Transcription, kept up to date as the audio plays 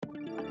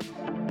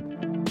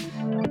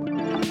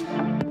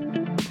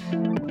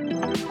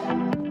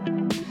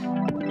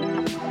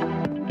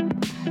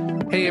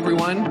Hey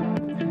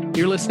everyone,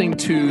 you're listening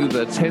to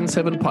the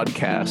 10-7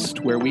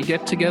 podcast, where we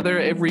get together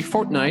every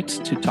fortnight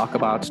to talk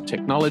about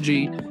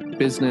technology,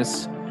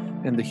 business,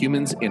 and the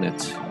humans in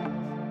it.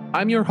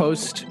 I'm your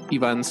host,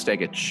 Ivan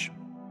Stegic.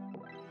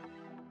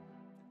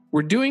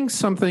 We're doing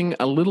something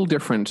a little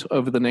different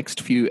over the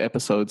next few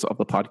episodes of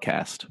the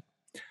podcast.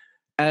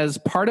 As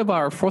part of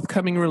our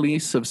forthcoming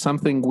release of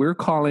something we're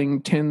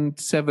calling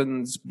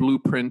 10-7's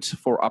Blueprint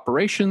for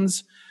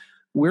Operations,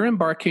 we're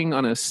embarking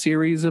on a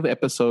series of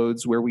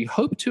episodes where we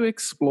hope to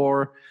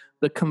explore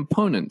the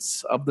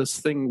components of this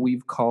thing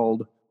we've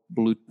called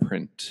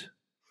Blueprint.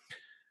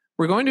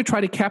 We're going to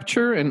try to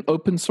capture and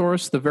open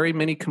source the very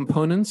many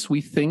components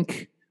we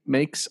think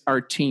makes our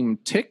team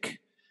tick.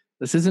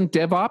 This isn't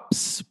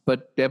DevOps,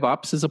 but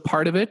DevOps is a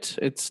part of it.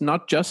 It's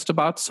not just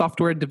about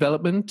software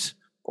development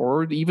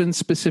or even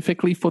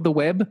specifically for the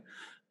web,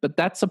 but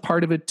that's a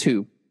part of it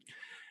too.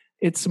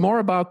 It's more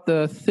about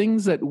the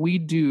things that we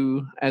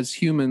do as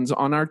humans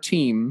on our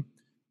team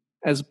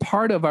as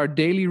part of our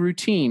daily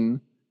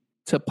routine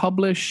to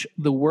publish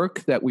the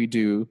work that we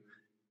do,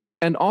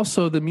 and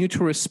also the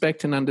mutual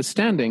respect and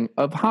understanding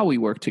of how we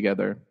work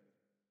together.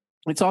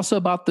 It's also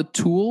about the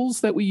tools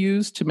that we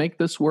use to make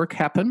this work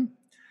happen.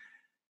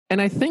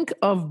 And I think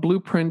of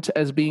Blueprint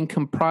as being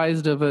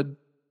comprised of a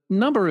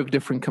number of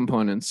different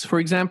components. For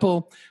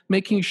example,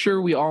 making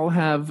sure we all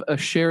have a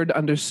shared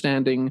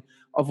understanding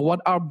of what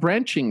our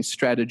branching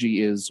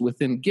strategy is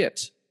within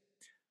Git.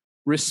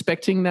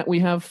 Respecting that we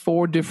have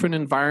 4 different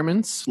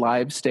environments,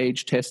 live,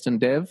 stage, test, and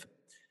dev.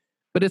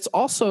 But it's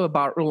also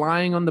about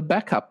relying on the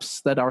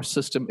backups that our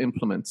system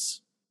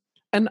implements.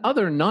 And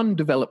other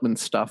non-development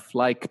stuff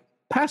like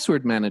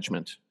password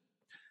management.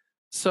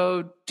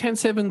 So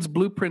 10-7's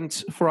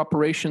Blueprint for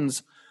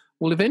Operations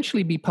will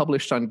eventually be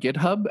published on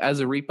GitHub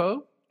as a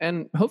repo,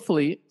 and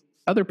hopefully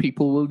other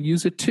people will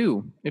use it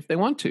too if they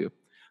want to.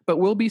 But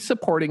we'll be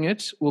supporting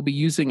it, we'll be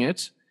using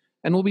it,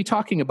 and we'll be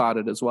talking about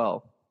it as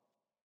well.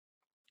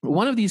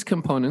 One of these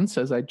components,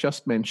 as I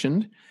just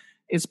mentioned,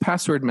 is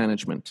password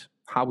management.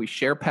 How we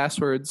share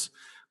passwords,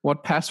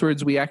 what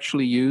passwords we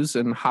actually use,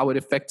 and how it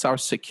affects our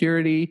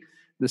security,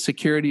 the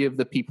security of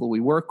the people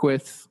we work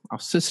with, our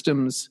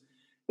systems.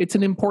 It's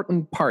an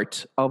important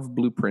part of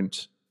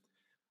Blueprint.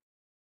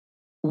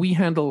 We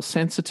handle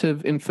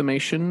sensitive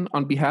information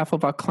on behalf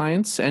of our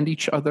clients and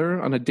each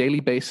other on a daily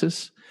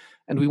basis,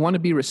 and we want to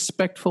be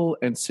respectful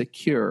and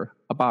secure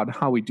about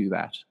how we do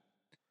that.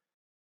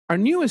 Our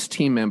newest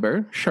team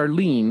member,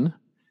 Charlene,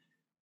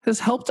 has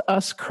helped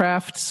us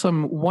craft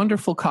some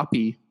wonderful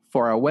copy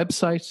for our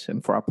website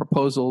and for our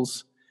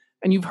proposals,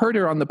 and you've heard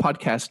her on the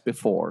podcast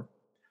before.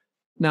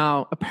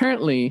 Now,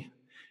 apparently,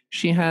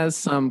 she has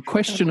some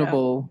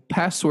questionable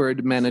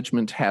password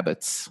management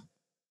habits.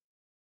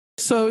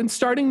 So in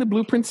starting the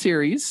Blueprint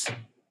series,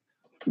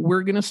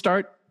 we're going to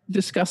start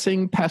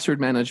discussing password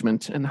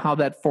management and how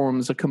that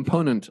forms a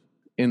component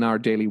in our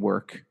daily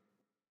work.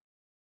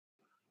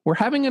 We're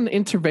having an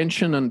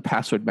intervention on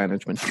password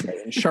management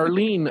today.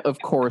 Charlene, of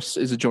course,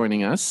 is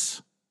joining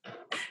us.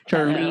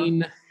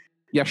 Charlene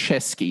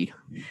Yashesky.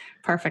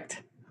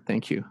 Perfect.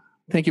 Thank you.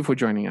 Thank you for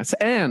joining us.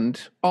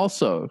 And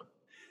also,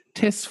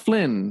 Tess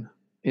Flynn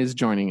is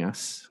joining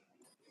us.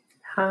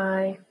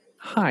 Hi.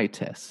 Hi,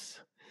 Tess.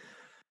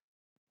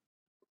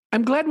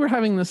 I'm glad we're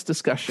having this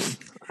discussion.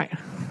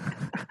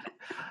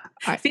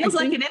 Feels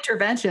like an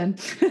intervention.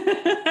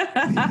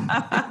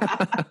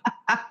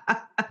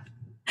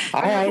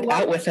 All right,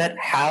 out with it.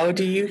 How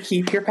do you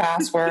keep your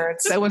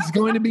passwords? That was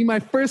going to be my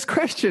first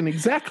question.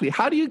 Exactly.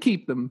 How do you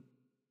keep them?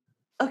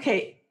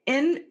 Okay.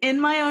 In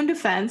my own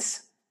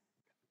defense,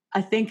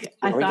 I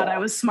thought I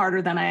was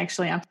smarter than I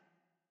actually am.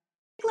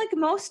 Like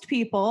most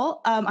people,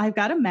 I've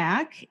got a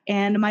Mac,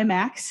 and my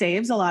Mac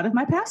saves a lot of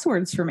my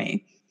passwords for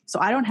me. So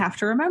I don't have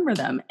to remember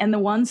them. And the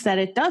ones that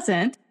it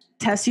doesn't,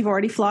 Tess, you've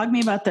already flogged me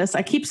about this.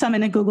 I keep some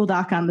in a Google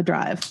Doc on the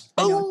drive.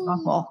 I know it's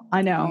awful.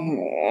 I know.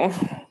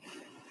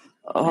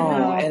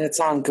 And it's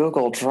on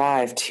Google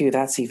Drive too.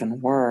 That's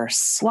even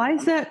worse. Why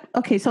is that?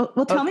 Okay, so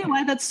tell me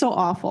why that's so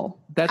awful.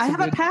 I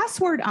have a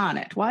password on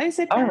it. Why is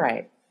it bad? All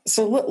right.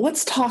 So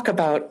let's talk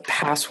about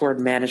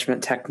password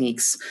management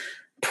techniques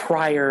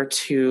prior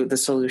to the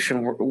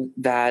solution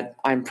that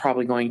I'm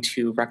probably going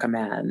to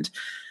recommend.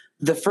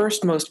 The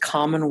first most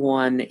common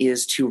one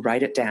is to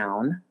write it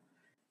down.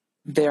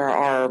 There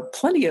are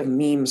plenty of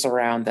memes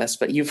around this,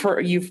 but you've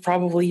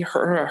probably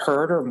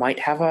heard or might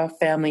have a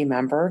family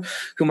member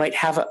who might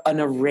have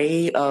an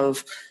array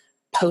of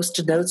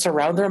Post-it notes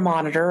around their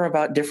monitor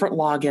about different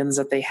logins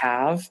that they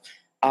have.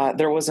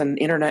 There was an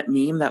internet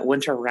meme that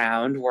went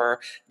around where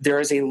there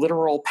is a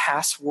literal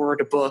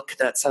password book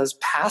that says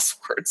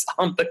passwords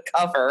on the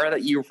cover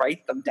that you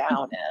write them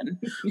down in.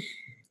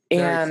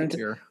 And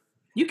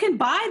you can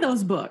buy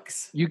those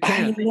books. You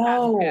can. I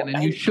know.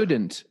 And you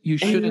shouldn't. You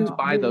shouldn't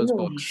buy those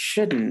books. You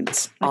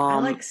shouldn't. I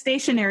like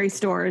stationery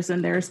stores,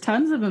 and there's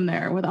tons of them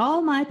there with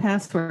all my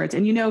passwords.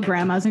 And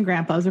grandmas and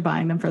grandpas are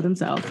buying them for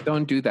themselves.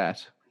 Don't do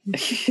that.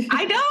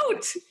 I don't.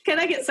 quote? Can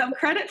I get some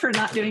credit for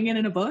not doing it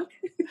in a book?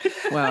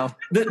 Well,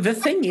 the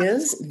thing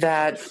is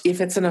that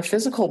if it's in a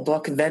physical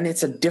book, then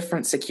it's a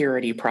different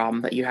security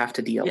problem that you have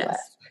to deal with.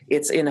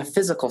 It's in a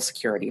physical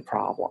security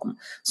problem.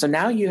 So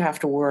now you have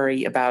to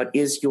worry about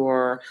is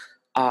your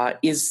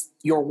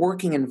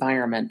working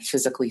environment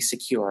physically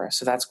secure?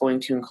 So that's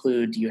going to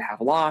include, do you have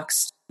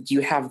locks? Do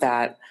you have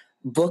that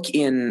book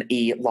in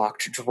a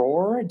locked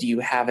drawer? Do you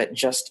have it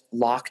just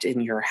locked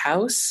in your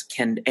house?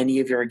 Can any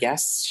of your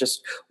guests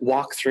just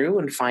walk through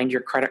and find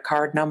your credit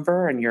card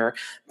number and your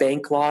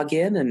bank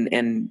login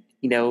and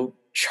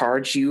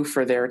charge you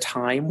for their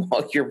time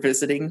while you're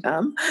visiting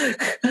them?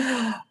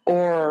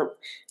 Or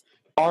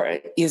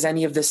is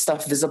any of this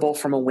stuff visible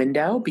from a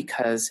window?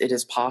 Because it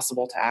is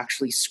possible to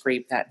actually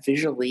scrape that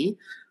visually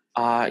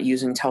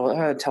using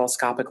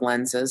telescopic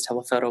lenses,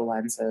 telephoto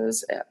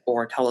lenses,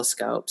 or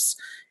telescopes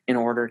in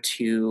order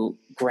to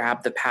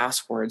grab the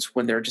passwords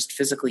when they're just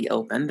physically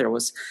open. There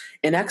was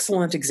an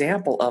excellent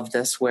example of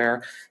this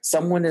where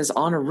someone is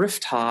on a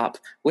rooftop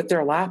with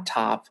their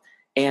laptop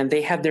and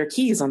they had their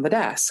keys on the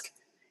desk.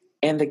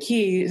 And the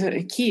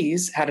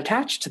keys had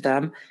attached to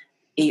them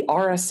a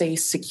RSA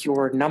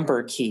secure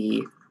number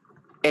key.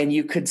 And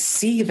you could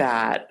see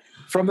that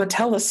from a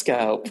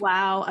telescope.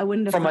 Wow, I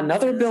wouldn't have from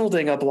another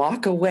building a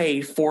block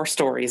away, 4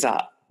 stories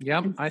up.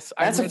 Yep, that's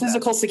a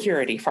physical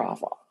security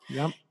problem.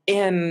 Yep.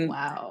 And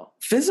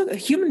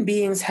human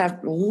beings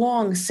have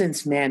long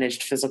since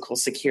managed physical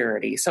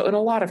security. So in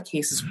a lot of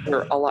cases,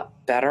 we're a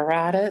lot better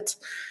at it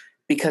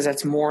because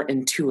it's more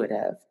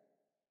intuitive.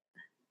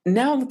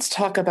 Now let's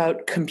talk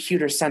about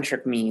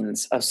computer-centric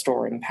means of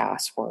storing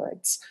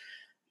passwords.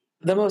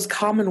 The most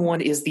common one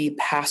is the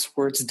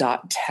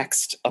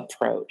passwords.txt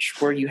approach,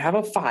 where you have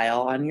a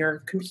file on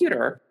your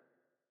computer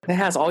that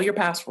has all your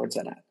passwords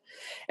in it.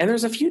 And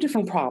there's a few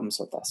different problems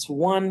with this.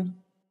 One,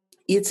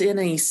 it's in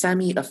a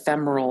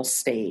semi-ephemeral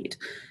state,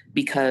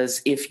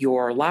 because if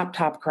your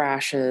laptop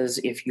crashes,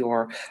 if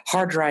your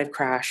hard drive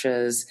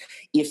crashes,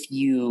 if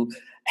you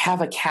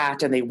have a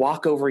cat and they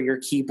walk over your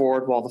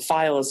keyboard while the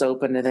file is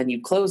open and then you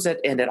close it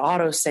and it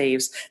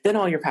auto-saves, then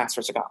all your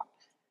passwords are gone.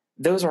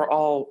 Those are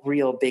all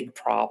real big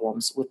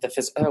problems with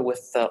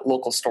the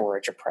local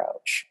storage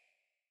approach.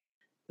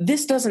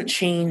 This doesn't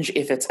change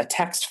if it's a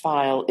text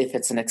file, if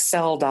it's an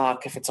Excel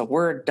doc, if it's a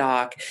Word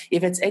doc,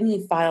 if it's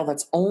any file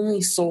that's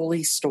only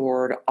solely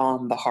stored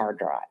on the hard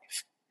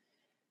drive.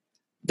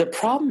 The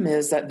problem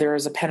is that there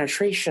is a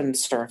penetration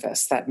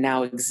surface that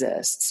now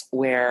exists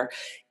where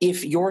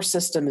if your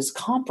system is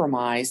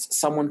compromised,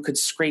 someone could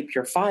scrape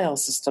your file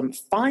system,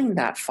 find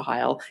that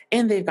file,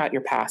 and they've got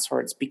your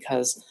passwords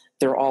because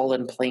they're all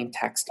in plain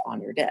text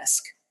on your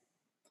disk.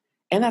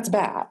 And that's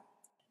bad.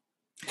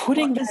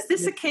 Is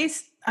this a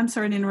case? I'm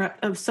sorry to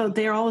interrupt. So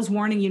they're always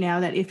warning you now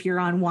that if you're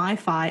on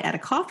Wi-Fi at a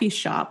coffee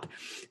shop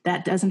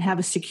that doesn't have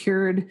a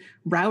secured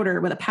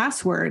router with a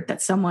password,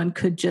 that someone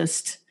could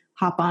just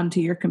hop onto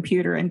your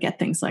computer and get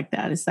things like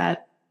that. Is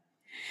that?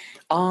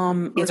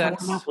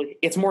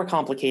 It's more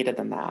complicated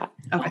than that.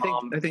 Okay.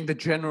 I think the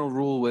general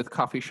rule with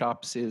coffee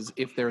shops is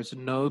if there's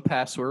no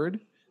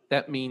password,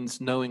 that means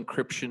no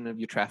encryption of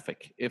your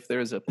traffic. If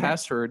there's a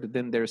password,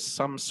 then there's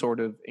some sort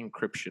of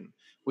encryption,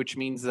 which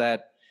means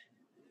that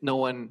no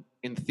one,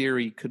 in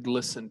theory, could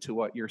listen to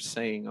what you're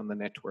saying on the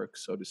network,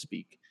 so to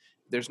speak.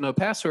 If there's no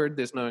password,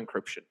 there's no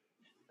encryption.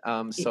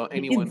 So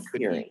anyone could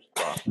be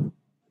robbed.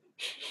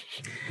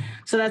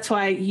 So that's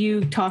why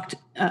you talked,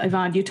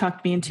 Yvonne, you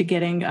talked me into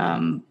getting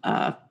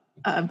a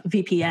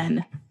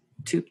VPN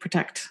to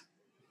protect.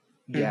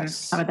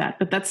 Yes. How about that?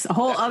 But that's a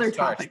whole other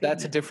topic.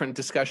 That's a different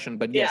discussion,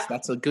 but yes,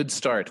 that's a good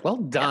start. Well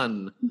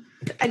done.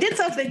 I did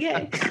something,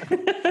 yay.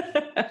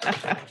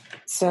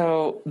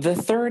 So the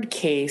third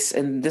case,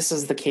 and this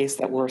is the case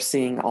that we're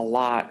seeing a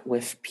lot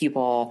with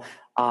people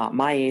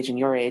my age and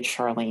your age,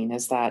 Charlene,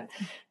 is that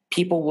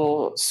people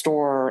will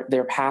store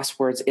their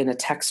passwords in a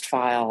text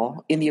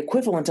file, in the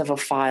equivalent of a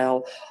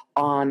file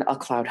on a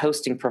cloud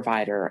hosting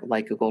provider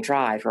like Google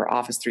Drive or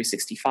Office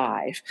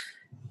 365.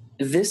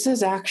 This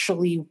is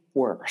actually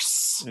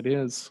worse. It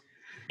is.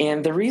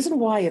 And the reason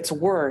why it's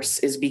worse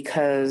is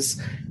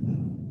because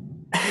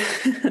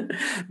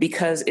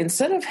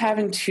instead of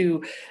having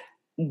to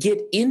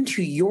get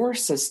into your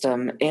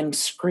system and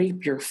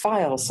scrape your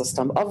file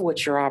system, of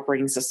which your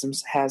operating system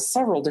has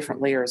several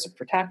different layers of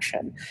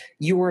protection,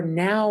 you are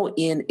now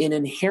in an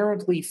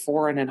inherently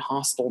foreign and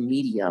hostile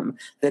medium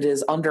that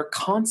is under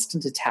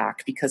constant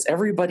attack because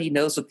everybody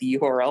knows what the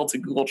URL to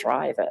Google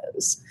Drive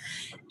is.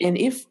 And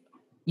if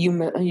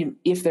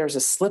there's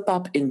a slip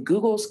up in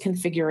Google's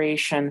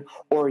configuration,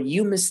 or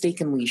you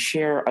mistakenly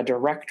share a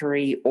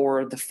directory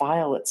or the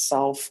file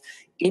itself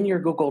in your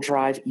Google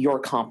Drive, you're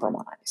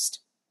compromised.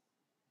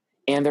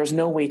 And there's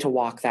no way to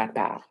walk that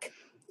back.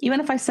 Even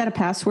if I set a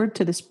password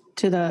to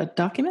the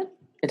document?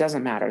 It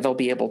doesn't matter. They'll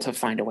be able to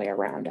find a way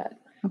around it.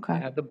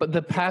 Okay. But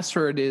the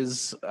password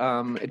is,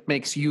 it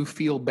makes you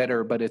feel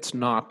better, but it's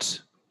not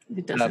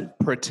a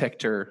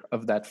protector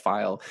of that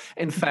file.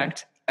 In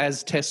fact,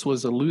 as Tess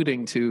was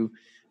alluding to,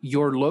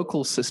 your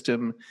local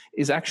system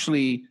is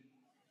actually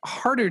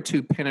harder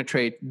to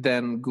penetrate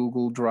than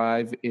Google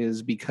Drive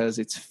is because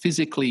it's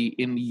physically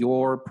in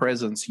your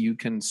presence. You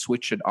can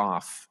switch it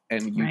off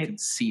and you can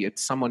see it.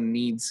 Someone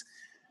needs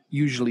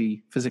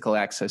usually physical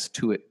access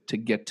to it to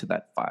get to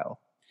that file.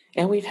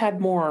 And we've had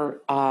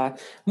more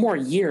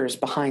years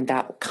behind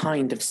that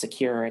kind of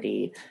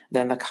security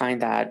than the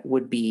kind that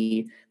would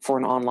be for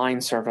an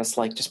online service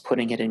like just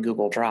putting it in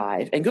Google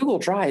Drive. And Google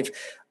Drive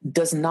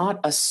does not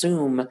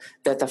assume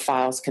that the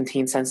files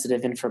contain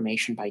sensitive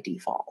information by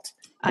default.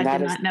 And I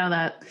did not know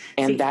that.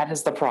 And that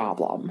is the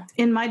problem.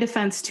 In my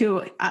defense,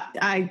 too,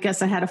 I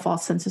guess I had a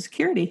false sense of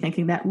security,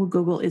 thinking that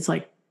Google is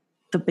like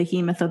the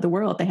behemoth of the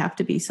world. They have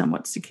to be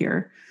somewhat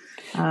secure.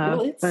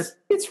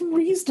 It's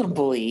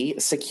reasonably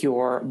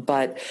secure,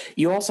 but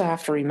you also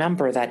have to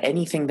remember that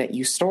anything that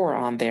you store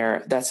on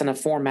there, that's in a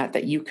format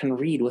that you can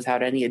read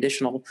without any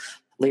additional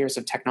layers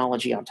of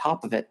technology on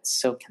top of it,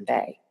 so can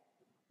they.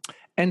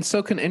 And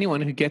so can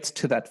anyone who gets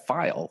to that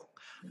file.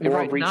 Or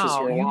right breaches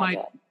now, your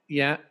login.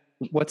 Yeah.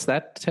 What's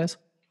that, Tess?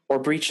 Or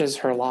breaches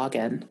her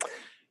login.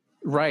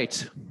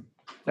 Right.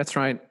 That's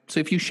right.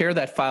 So if you share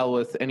that file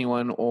with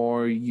anyone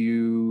or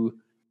you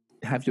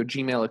have your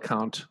Gmail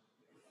account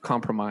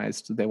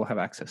compromised, they will have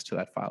access to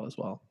that file as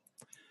well.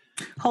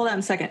 Hold on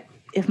a second.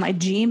 If my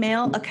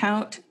Gmail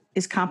account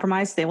is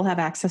compromised, they will have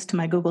access to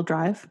my Google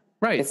Drive?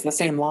 Right. It's the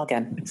same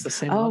login. It's the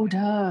same login.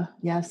 Duh.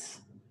 Yes.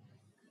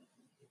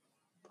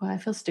 Boy, I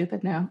feel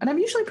stupid now. And I'm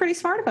usually pretty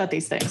smart about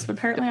these things, but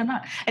apparently I'm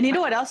not. And you know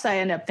what else I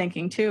end up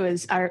thinking too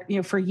is,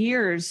 for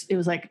years, it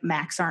was like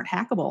Macs aren't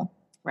hackable,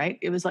 right?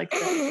 It was like,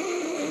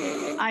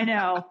 I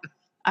know.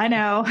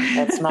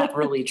 That's not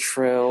really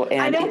true.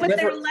 And I know, but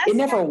it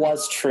never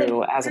was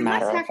true, as a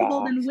matter of fact. They're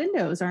less hackable than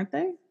Windows, aren't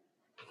they?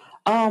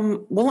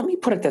 Well, let me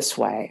put it this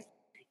way.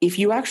 If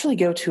you actually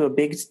go to a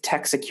big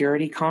tech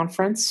security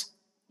conference,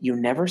 you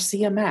never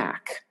see a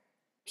Mac.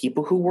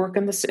 People who work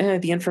in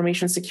the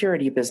information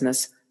security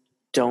business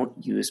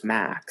don't use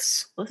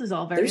Macs. This is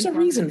all very There's a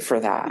reason for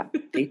that.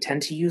 They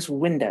tend to use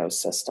Windows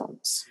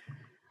systems.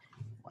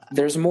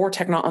 There's more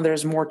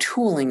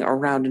tooling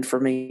around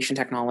information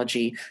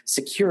technology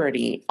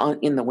security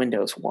in the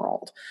Windows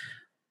world.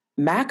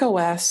 Mac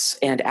OS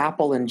and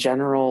Apple in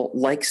general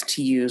likes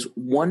to use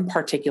one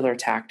particular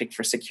tactic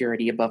for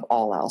security above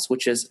all else,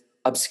 which is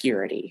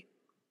obscurity.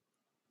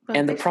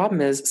 And the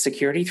problem is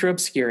security through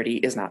obscurity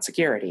is not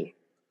security.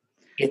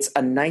 It's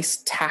a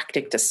nice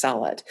tactic to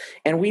sell it.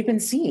 And we've been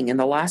seeing in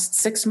the last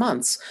 6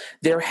 months,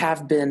 there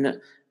have been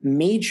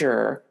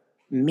major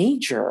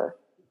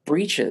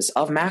breaches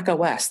of Mac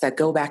OS that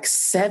go back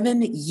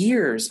 7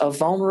 years of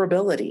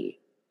vulnerability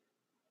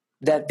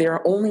that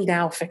they're only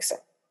now fixing.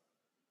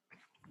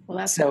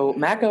 So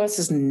Mac OS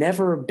has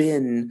never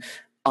been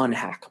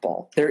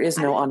unhackable. There is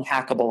no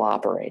unhackable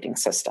operating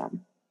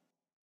system.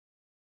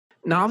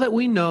 Now that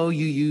we know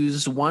you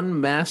use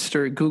one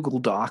master Google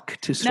Doc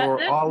to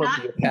store all of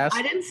your past...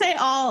 I didn't say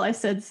all, I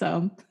said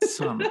some.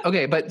 Some.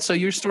 Okay, but so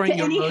you're storing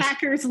your any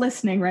hackers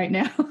listening right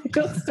now,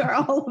 don't store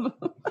all of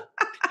them.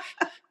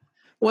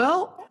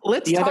 Well,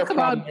 let's talk about... The other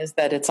problem is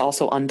that it's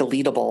also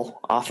undeletable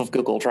off of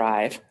Google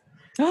Drive.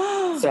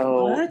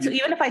 So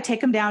even if I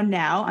take them down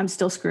now, I'm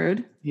still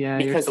screwed. Yeah,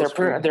 because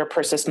they're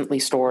persistently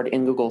stored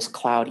in Google's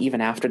cloud even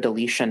after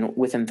deletion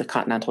within the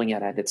continental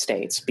United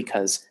States,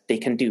 because they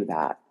can do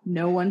that.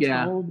 No one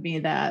told me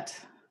that.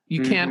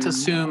 You can't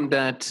assume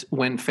that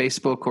when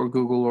Facebook or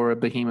Google or a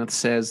behemoth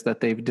says that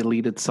they've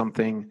deleted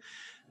something,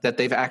 that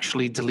they've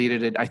actually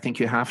deleted it. I think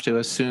you have to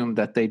assume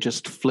that they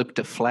just flipped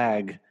a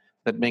flag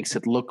that makes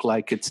it look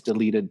like it's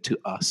deleted to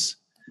us.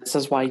 This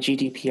is why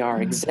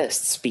GDPR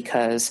exists,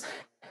 because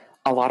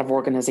a lot of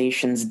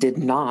organizations did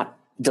not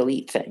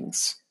delete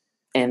things,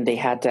 and they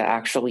had to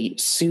actually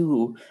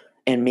sue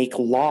and make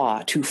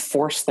law to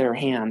force their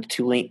hand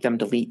to make them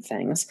delete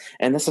things.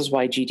 And this is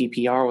why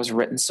GDPR was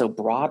written so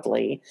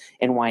broadly,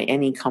 and why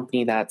any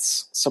company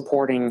that's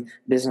supporting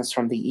business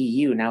from the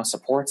EU now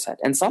supports it.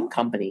 And some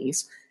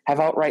companies have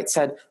outright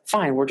said,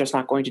 fine, we're just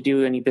not going to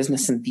do any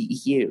business in the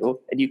EU.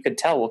 And you could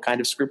tell what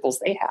kind of scruples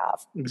they have.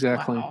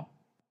 Exactly. Wow.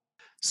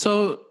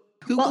 So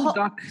Google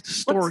Doc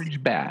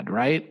storage bad,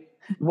 right?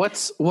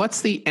 What's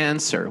the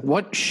answer?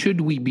 What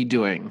should we be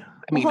doing?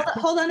 I mean,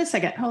 hold on a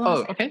second.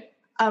 Okay.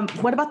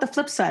 What about the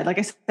flip side? Like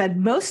I said,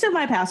 most of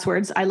my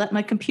passwords I let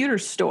my computer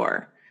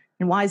store.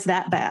 And why is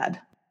that bad?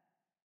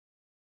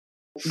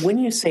 When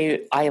you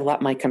say I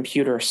let my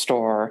computer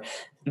store,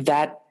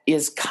 that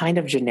is kind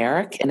of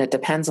generic, and it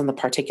depends on the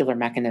particular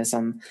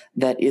mechanism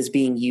that is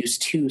being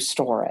used to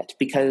store it,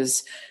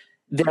 because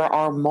there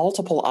are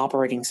multiple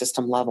operating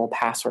system level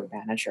password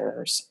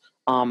managers.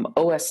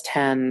 OS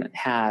X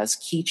has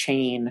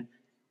Keychain,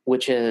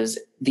 which is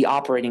the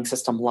operating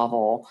system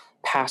level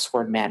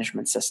password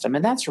management system.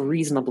 And that's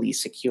reasonably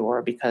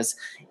secure because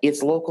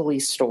it's locally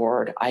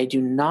stored. I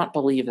do not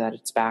believe that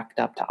it's backed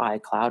up to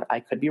iCloud.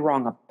 I could be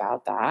wrong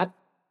about that.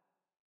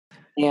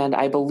 And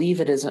I believe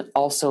it is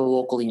also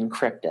locally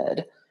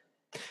encrypted.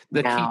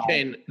 The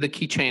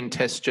keychain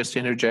test, just to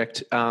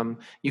interject,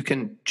 you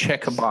can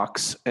check a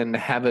box and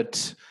have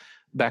it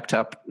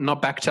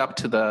not backed up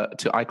to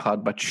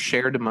iCloud, but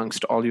shared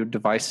amongst all your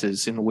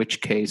devices, in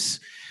which case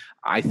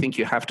I think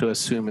you have to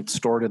assume it's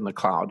stored in the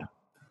cloud.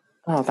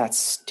 Oh, that's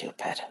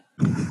stupid.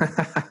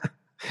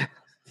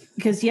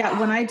 Because,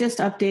 when I just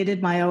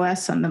updated my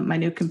OS on my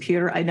new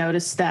computer, I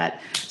noticed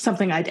that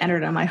something I'd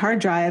entered on my hard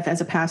drive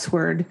as a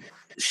password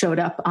showed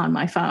up on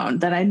my phone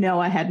that I know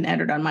I hadn't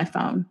entered on my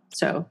phone.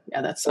 So,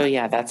 that's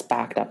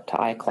backed up to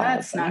iCloud.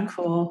 That's not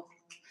cool.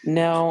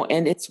 No,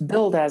 and it's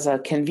billed as a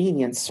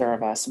convenience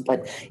service,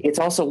 but it's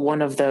also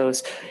one of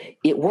those,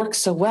 it works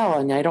so well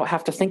and I don't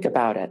have to think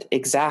about it.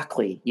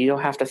 Exactly. You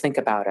don't have to think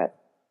about it.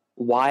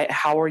 Why?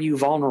 How are you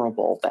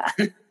vulnerable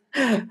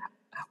then?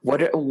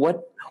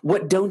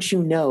 What don't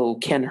you know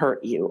can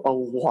hurt you a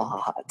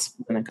lot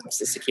when it comes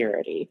to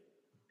security?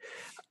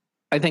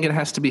 I think it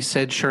has to be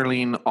said,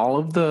 Charlene, all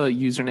of the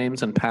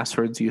usernames and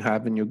passwords you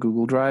have in your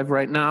Google Drive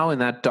right now in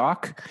that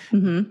doc,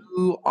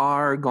 you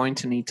are going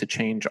to need to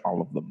change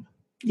all of them.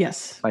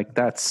 Yes. I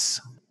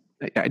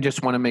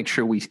just want to make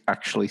sure we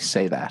actually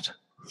say that.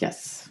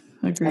 Yes.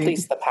 Agreed. At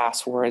least the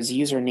passwords,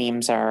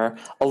 usernames are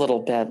a little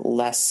bit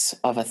less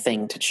of a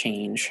thing to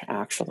change,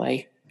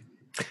 actually.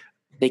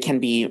 They can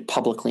be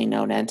publicly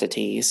known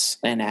entities,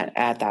 and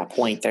at that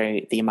point,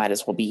 they might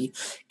as well be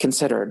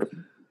considered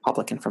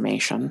public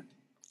information.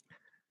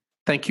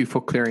 Thank you for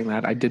clearing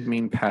that. I did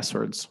mean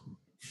passwords.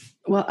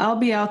 Well, I'll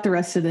be out the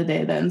rest of the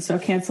day then, so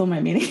cancel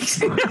my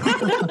meetings.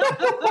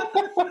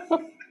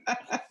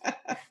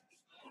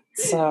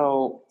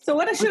 So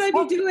what should I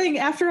be doing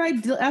after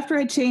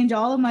I change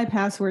all of my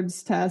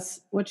passwords, Tess?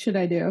 What should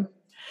I do?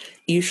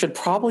 You should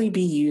probably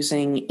be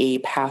using a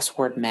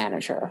password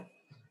manager.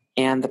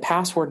 And the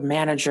password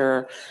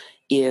manager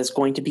is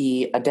going to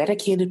be a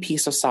dedicated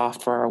piece of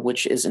software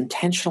which is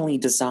intentionally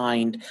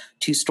designed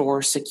to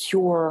store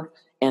secure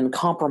and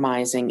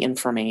compromising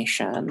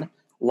information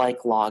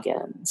like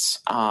logins,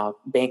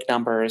 bank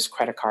numbers,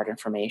 credit card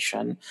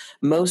information.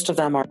 Most of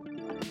them are...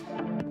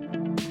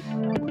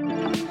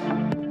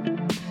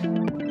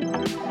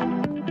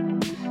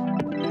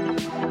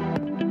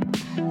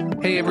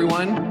 Hey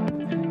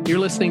everyone, you're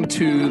listening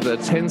to the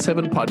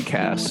 10-7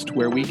 podcast,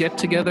 where we get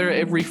together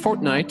every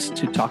fortnight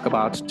to talk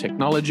about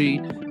technology,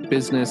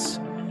 business,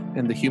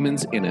 and the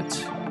humans in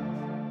it.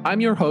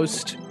 I'm your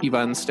host,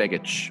 Ivan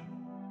Stegic.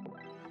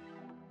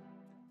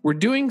 We're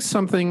doing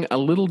something a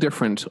little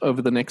different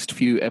over the next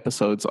few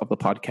episodes of the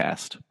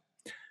podcast.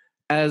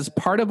 As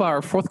part of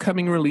our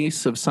forthcoming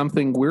release of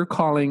something we're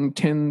calling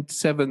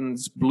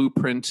 10-7's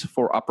Blueprint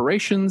for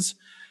Operations,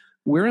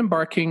 we're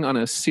embarking on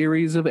a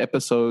series of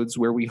episodes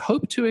where we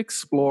hope to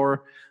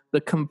explore the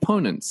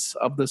components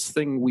of this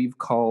thing we've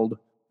called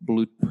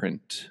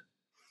Blueprint.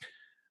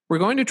 We're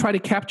going to try to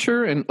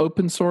capture and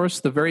open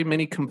source the very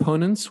many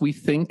components we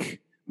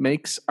think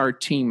makes our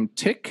team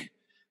tick.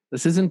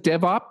 This isn't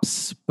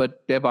DevOps,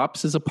 but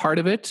DevOps is a part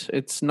of it.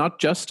 It's not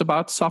just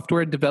about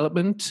software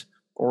development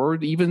or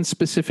even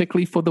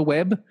specifically for the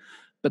web,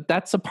 but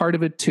that's a part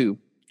of it too.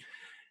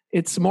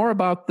 It's more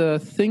about the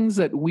things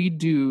that we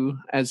do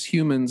as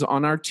humans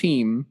on our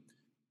team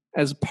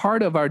as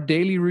part of our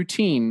daily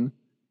routine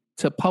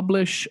to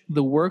publish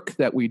the work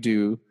that we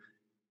do,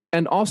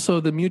 and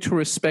also the mutual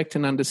respect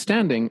and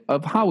understanding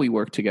of how we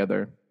work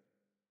together.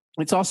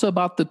 It's also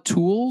about the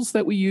tools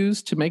that we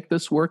use to make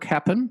this work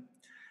happen.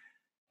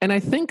 And I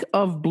think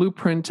of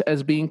Blueprint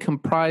as being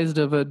comprised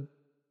of a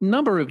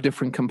number of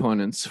different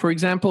components. For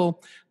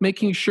example,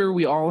 making sure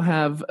we all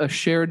have a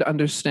shared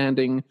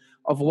understanding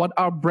of what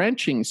our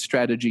branching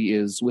strategy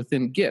is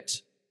within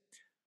Git.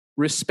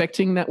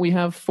 Respecting that we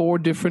have 4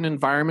 different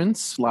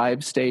environments,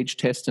 live, stage,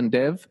 test, and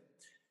dev.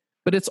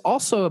 But it's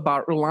also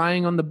about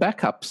relying on the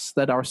backups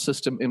that our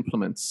system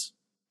implements.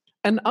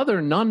 And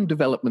other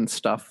non-development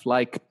stuff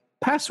like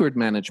password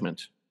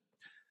management.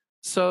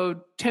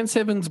 So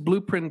 10-7's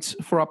Blueprint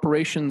for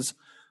Operations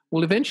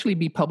will eventually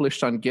be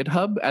published on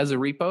GitHub as a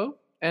repo,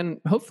 and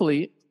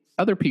hopefully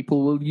other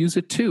people will use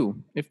it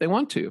too if they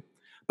want to.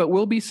 But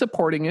we'll be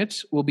supporting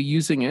it, we'll be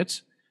using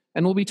it,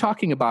 and we'll be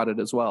talking about it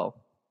as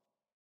well.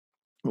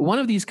 One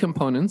of these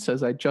components,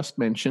 as I just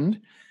mentioned,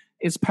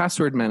 is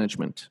password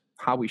management.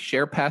 How we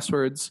share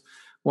passwords,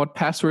 what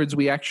passwords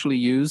we actually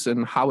use,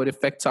 and how it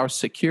affects our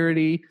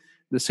security,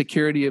 the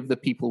security of the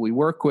people we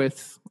work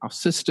with, our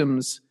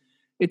systems.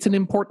 It's an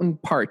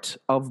important part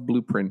of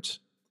Blueprint.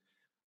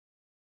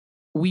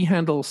 We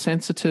handle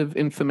sensitive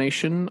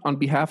information on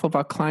behalf of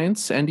our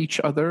clients and each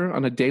other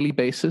on a daily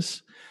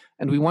basis,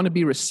 and we want to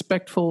be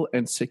respectful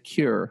and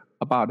secure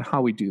about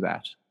how we do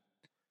that.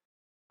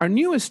 Our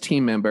newest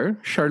team member,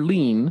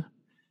 Charlene,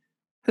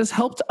 has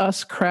helped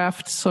us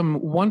craft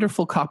some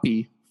wonderful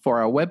copy for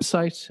our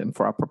website and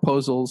for our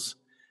proposals,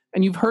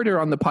 and you've heard her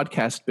on the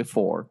podcast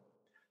before.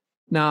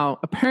 Now,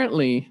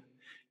 apparently,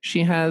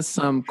 she has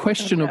some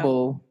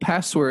questionable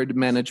password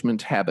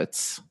management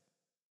habits.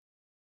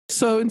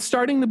 So in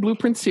starting the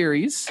Blueprint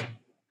series,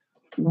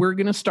 we're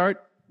going to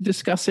start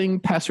discussing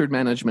password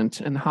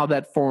management and how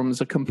that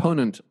forms a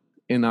component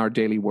in our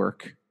daily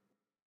work.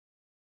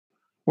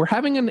 We're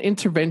having an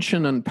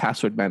intervention on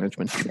password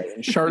management today.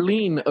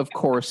 Charlene, of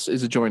course,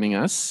 is joining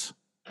us.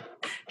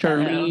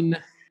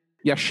 Charlene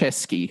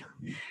Yashesky.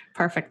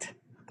 Perfect.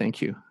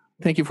 Thank you.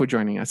 Thank you for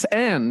joining us.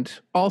 And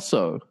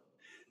also,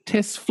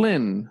 Tess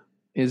Flynn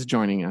is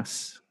joining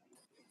us.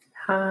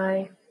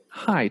 Hi.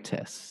 Hi,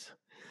 Tess.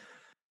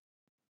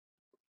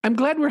 I'm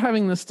glad we're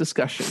having this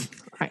discussion.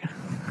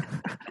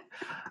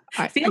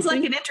 Feels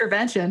like an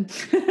intervention.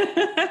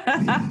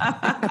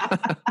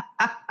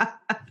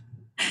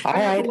 All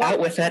right, out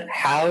with it.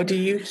 How do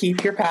you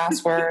keep your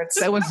passwords?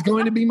 That was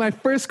going to be my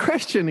first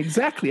question.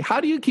 Exactly. How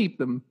do you keep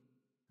them?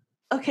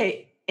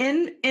 Okay.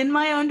 In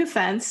my own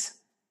defense,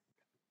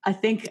 I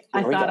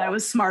thought I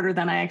was smarter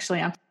than I actually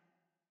am.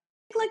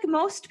 Like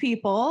most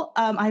people,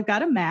 I've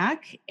got a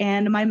Mac,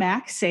 and my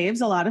Mac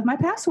saves a lot of my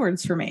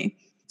passwords for me.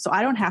 So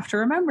I don't have to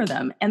remember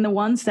them. And the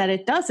ones that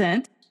it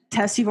doesn't,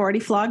 Tess, you've already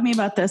flogged me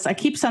about this. I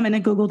keep some in a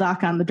Google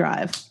Doc on the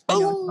drive. I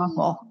know it's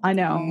awful. I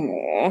know.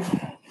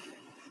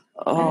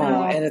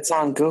 And it's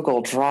on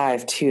Google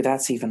Drive too.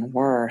 That's even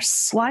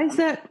worse. Why is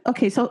that?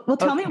 Okay, so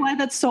tell me why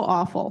that's so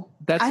awful.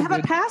 I have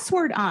a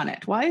password on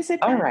it. Why is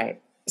it? All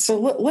right. So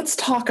let's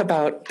talk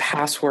about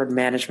password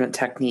management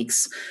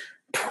techniques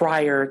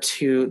prior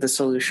to the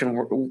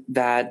solution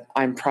that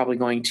I'm probably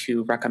going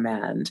to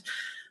recommend.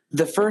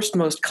 The first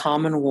most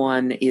common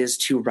one is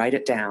to write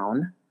it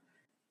down.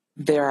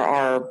 There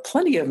are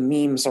plenty of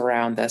memes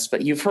around this,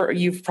 but you've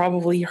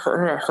probably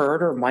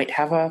heard or might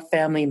have a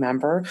family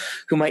member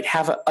who might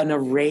have an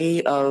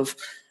array of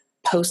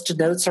post-it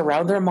notes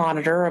around their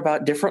monitor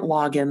about different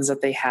logins that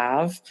they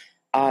have.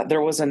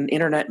 There was an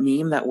internet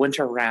meme that went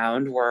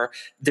around where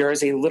there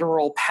is a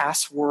literal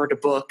password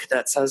book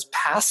that says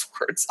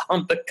passwords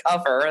on the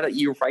cover that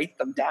you write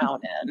them down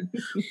in.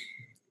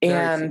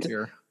 And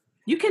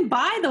you can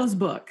buy those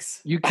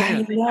books. You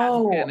can. I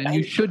know. And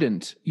you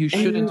shouldn't. You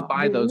shouldn't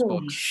buy those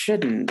books. You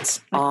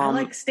shouldn't. I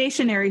like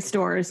stationery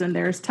stores, and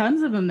there's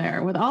tons of them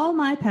there with all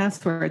my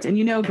passwords. And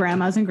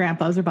grandmas and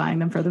grandpas are buying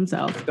them for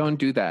themselves. Don't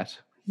do that.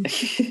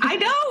 I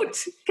don't.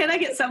 Can I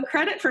get some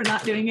credit for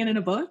not doing it in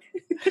a book?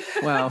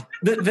 Well,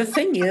 the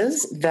thing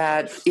is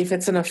that if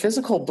it's in a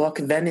physical book,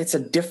 then it's a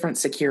different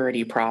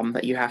security problem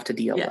that you have to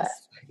deal with.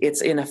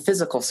 It's in a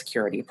physical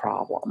security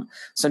problem.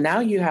 So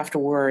now you have to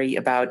worry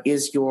about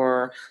is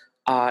your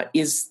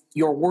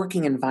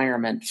working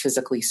environment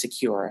physically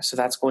secure? So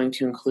that's going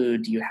to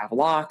include, do you have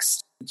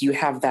locks? Do you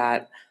have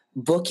that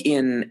book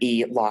in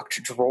a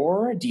locked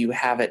drawer? Do you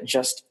have it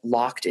just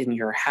locked in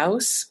your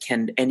house?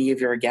 Can any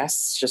of your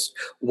guests just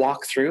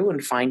walk through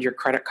and find your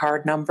credit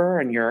card number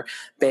and your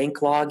bank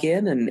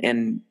login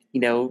and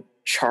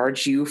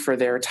charge you for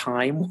their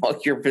time while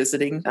you're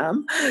visiting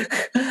them?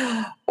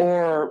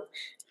 Or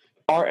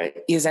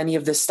is any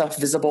of this stuff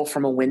visible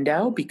from a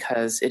window?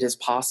 Because it is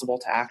possible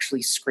to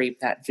actually scrape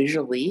that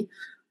visually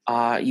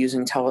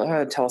using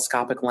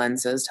telescopic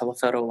lenses,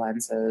 telephoto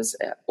lenses,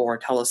 or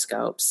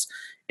telescopes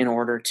in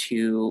order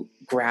to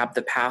grab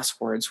the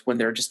passwords when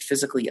they're just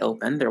physically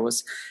open. There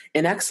was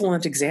an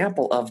excellent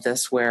example of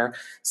this where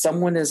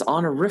someone is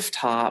on a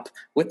rooftop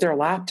with their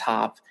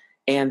laptop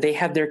and they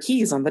had their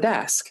keys on the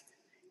desk.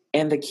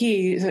 And the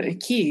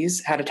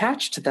keys had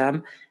attached to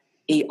them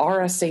a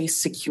RSA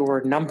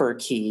secure number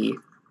key,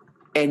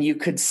 and you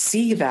could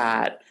see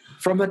that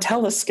from a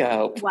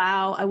telescope.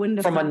 Wow, I wouldn't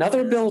have from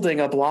another building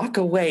a block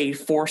away,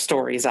 4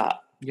 stories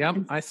up.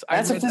 Yep, that's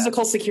a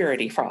physical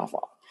security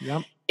problem.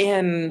 Yep.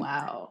 And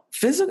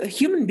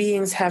human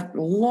beings have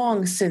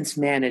long since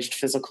managed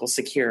physical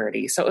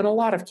security. So in a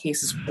lot of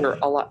cases, we're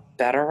a lot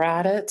better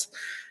at it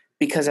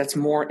because it's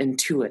more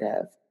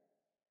intuitive.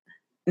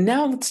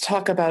 Now let's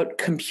talk about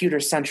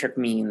computer-centric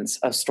means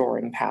of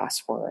storing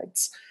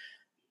passwords.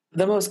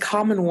 The most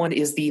common one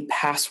is the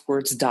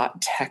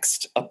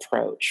passwords.txt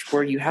approach,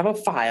 where you have a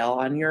file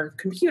on your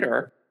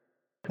computer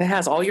that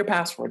has all your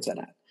passwords in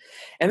it.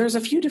 And there's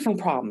a few different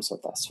problems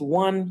with this.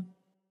 One,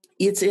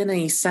 it's in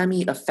a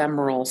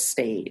semi-ephemeral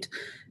state,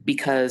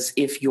 because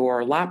if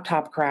your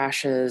laptop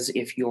crashes,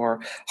 if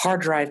your hard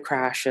drive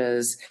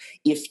crashes,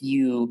 if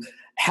you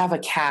have a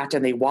cat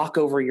and they walk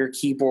over your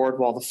keyboard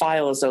while the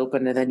file is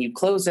open and then you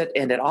close it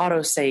and it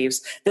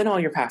auto-saves, then all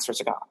your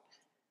passwords are gone.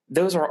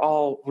 Those are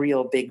all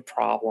real big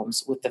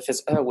problems with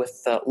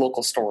the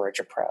local storage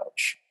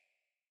approach.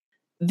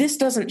 This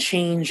doesn't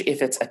change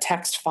if it's a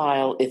text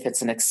file, if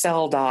it's an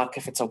Excel doc,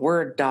 if it's a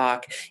Word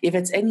doc, if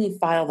it's any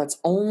file that's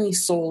only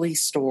solely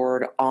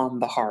stored on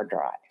the hard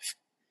drive.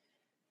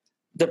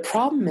 The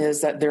problem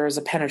is that there is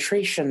a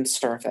penetration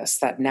surface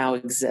that now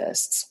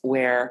exists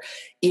where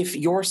if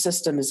your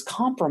system is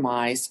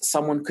compromised,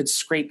 someone could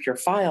scrape your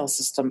file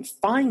system,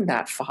 find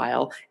that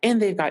file,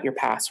 and they've got your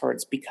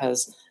passwords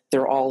because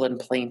they're all in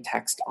plain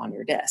text on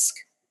your disk.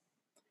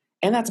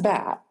 And that's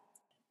bad.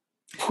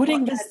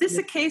 Is this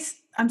a case?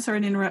 I'm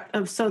sorry to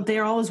interrupt. So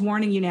they're always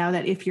warning you now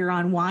that if you're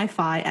on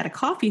Wi-Fi at a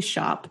coffee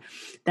shop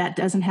that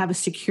doesn't have a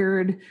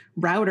secured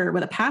router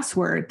with a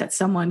password, that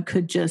someone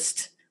could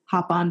just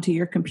hop onto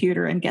your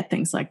computer and get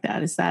things like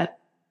that. Is that?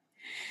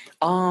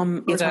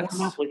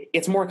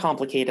 It's more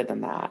complicated than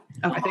that.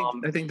 Okay.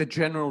 I think the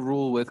general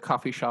rule with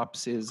coffee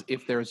shops is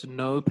if there's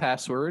no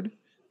password,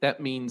 that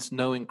means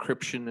no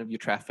encryption of your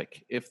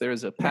traffic. If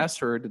there's a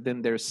password,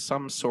 then there's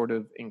some sort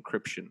of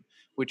encryption,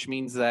 which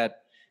means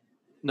that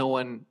no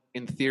one,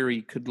 in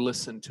theory, could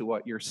listen to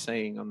what you're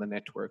saying on the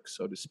network,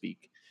 so to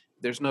speak.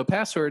 There's no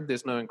password,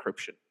 there's no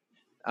encryption.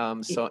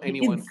 So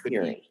anyone could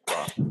be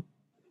robbed.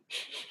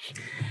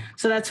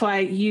 So that's why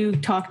you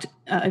talked,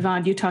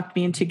 Yvonne, you talked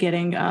me into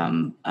getting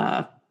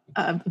a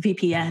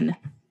VPN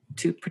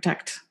to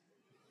protect.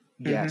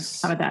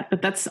 Yes. How about that?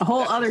 But that's a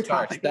whole other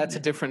topic. That's a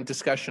different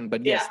discussion,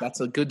 but yes,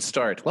 that's a good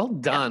start. Well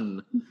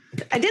done.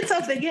 Yeah. I did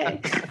something, yay.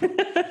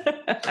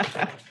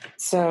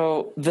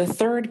 So the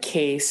third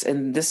case,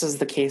 and this is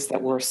the case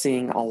that we're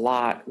seeing a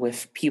lot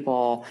with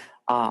people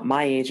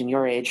my age and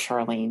your age,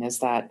 Charlene, is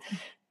that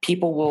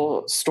people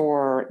will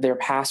store their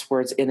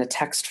passwords in a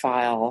text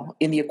file,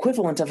 in the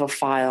equivalent of a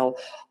file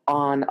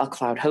on a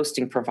cloud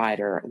hosting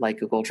provider like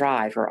Google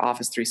Drive or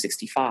Office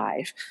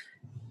 365.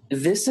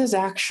 This is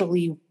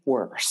actually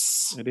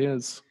worse. It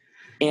is.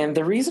 And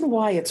the reason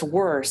why it's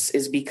worse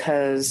is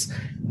because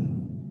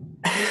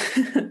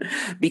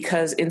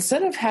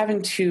instead of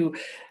having to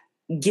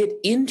get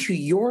into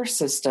your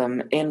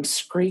system and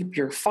scrape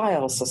your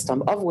file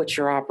system, of which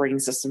your operating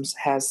system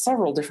has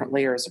several different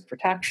layers of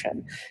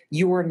protection,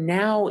 you are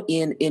now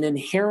in an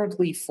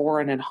inherently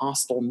foreign and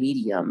hostile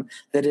medium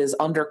that is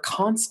under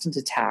constant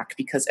attack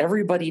because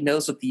everybody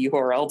knows what the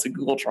URL to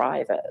Google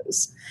Drive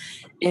is.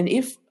 And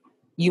if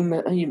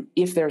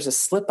there's a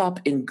slip up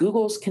in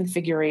Google's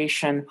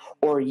configuration,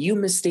 or you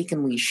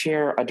mistakenly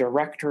share a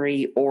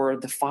directory or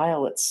the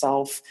file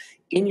itself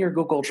in your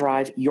Google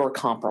Drive, you're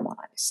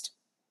compromised.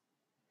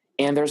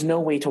 And there's no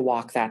way to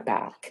walk that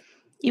back.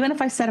 Even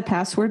if I set a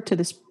password to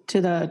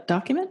the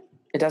document?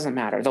 It doesn't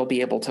matter. They'll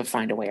be able to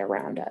find a way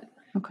around it.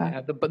 Okay.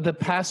 Yeah, but the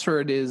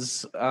password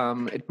is,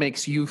 it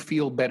makes you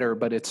feel better,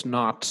 but it's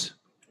not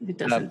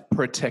a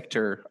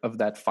protector of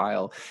that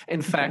file.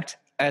 In fact,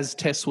 as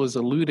Tess was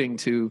alluding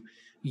to,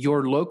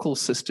 your local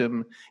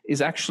system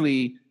is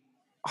actually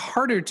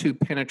harder to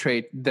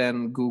penetrate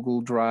than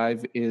Google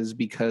Drive is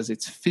because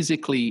it's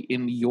physically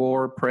in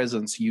your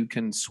presence. You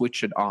can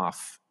switch it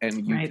off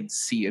and you can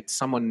see it.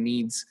 Someone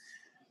needs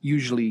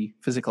usually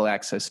physical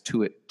access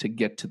to it to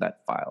get to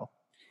that file.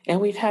 And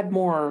we've had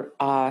more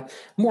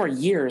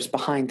years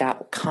behind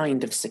that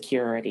kind of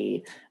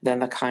security than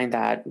the kind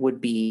that would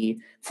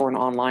be for an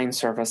online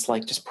service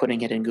like just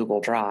putting it in Google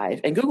Drive.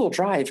 And Google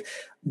Drive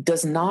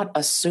does not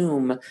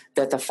assume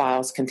that the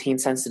files contain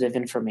sensitive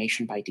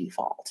information by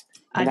default.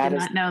 And I did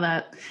not know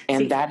that.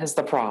 And that is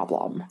the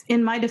problem.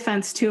 In my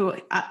defense, too,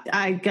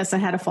 I guess I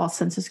had a false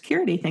sense of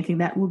security, thinking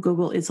that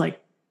Google is like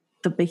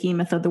the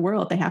behemoth of the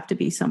world. They have to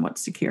be somewhat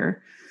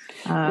secure.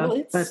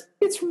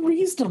 It's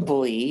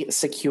reasonably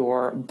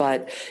secure,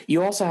 but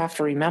you also have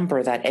to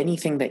remember that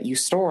anything that you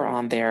store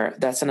on there,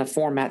 that's in a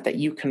format that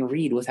you can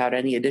read without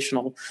any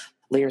additional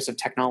layers of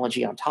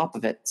technology on top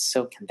of it,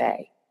 so can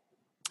they.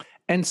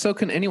 And so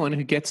can anyone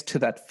who gets to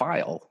that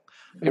file.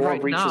 Or right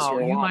breaches now,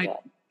 your you login. might,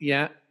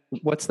 yeah.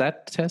 What's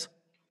that, Tess?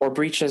 Or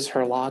breaches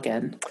her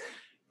login.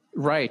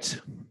 Right.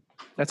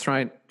 That's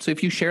right. So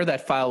if you share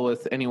that file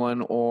with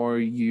anyone or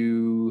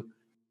you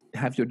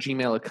have your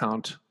Gmail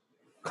account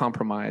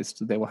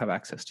compromised, they will have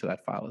access to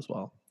that file as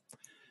well.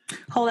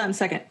 Hold on a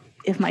second.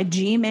 If my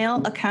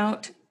Gmail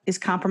account is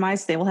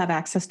compromised, they will have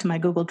access to my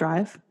Google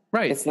Drive?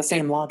 Right. It's the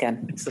same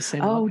login. It's the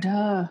same login.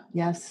 Duh.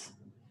 Yes.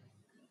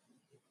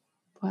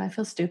 Boy, I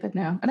feel stupid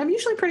now. And I'm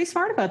usually pretty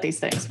smart about these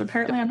things, but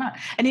apparently I'm not.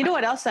 And you know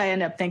what else I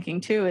end up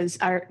thinking too is,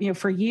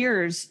 for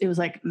years, it was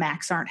like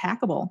Macs aren't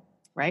hackable,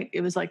 right?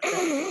 It was like,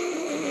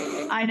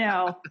 I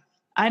know.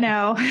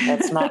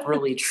 That's not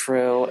really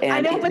true. And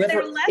I know, but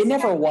it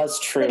never was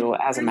true,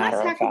 as a matter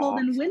of fact. They're less hackable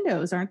than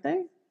Windows, aren't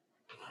they?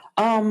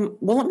 Well,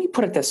 let me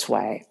put it this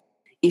way.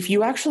 If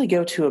you actually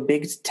go to a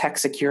big tech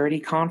security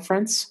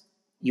conference,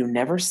 you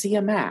never see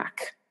a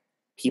Mac.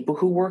 People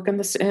who work in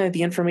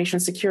the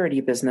information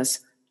security business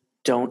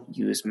don't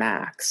use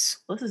Macs.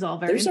 Well, this is all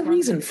very There's a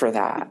reason for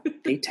that.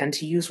 They tend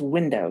to use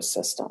Windows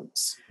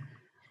systems.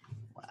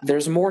 Wow.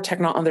 There's more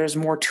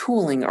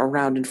tooling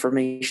around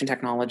information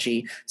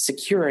technology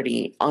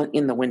security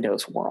in the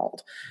Windows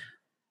world.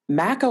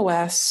 Mac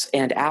OS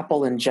and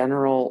Apple in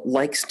general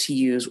likes to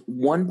use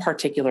one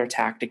particular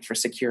tactic for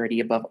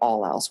security above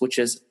all else, which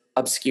is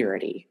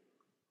obscurity.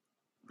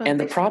 And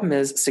the problem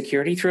is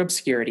security through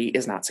obscurity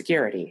is not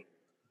security.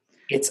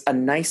 It's a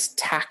nice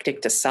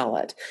tactic to sell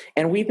it.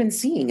 And we've been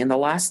seeing in the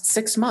last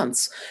 6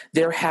 months,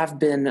 there have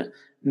been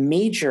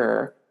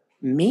major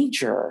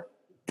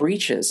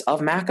breaches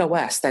of Mac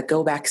OS that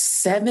go back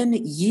 7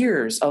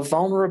 years of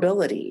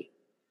vulnerability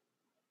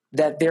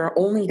that they're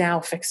only now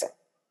fixing.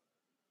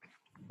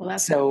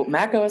 So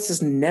Mac OS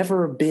has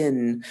never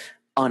been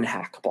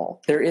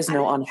unhackable. There is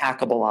no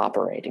unhackable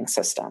operating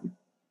system.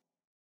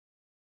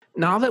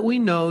 Now that we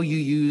know you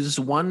use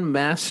one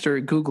master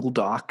Google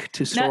Doc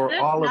to store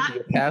all of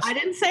your passwords. I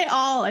didn't say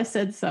all. I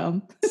said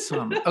some.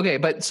 Some. Okay,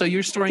 but so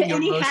you're storing your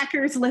any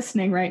hackers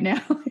listening right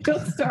now, go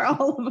store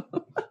all of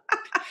them.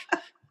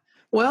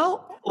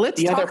 Well,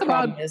 let's talk about... The other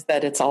problem is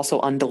that it's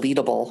also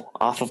undeletable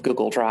off of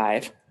Google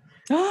Drive.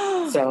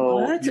 So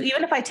what? So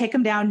even if I take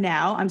them down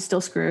now, I'm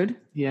still screwed?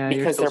 Yeah,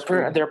 because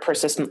they're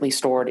persistently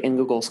stored in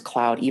Google's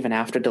cloud even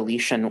after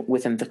deletion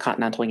within the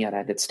continental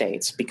United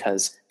States,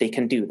 because they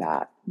can do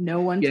that.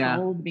 No one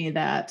told me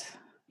that.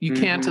 You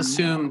can't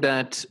assume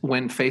that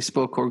when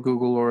Facebook or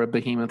Google or a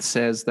behemoth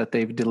says that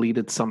they've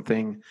deleted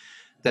something,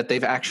 that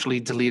they've actually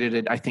deleted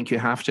it. I think you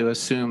have to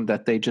assume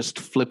that they just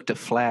flipped a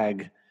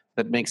flag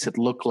that makes it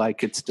look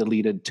like it's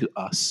deleted to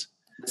us.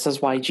 This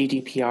is why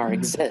GDPR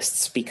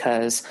exists,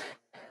 because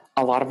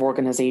a lot of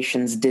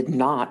organizations did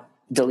not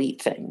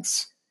delete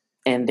things,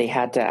 and they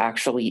had to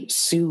actually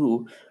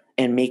sue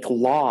and make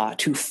law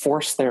to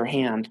force their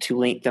hand to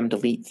make them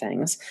delete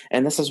things.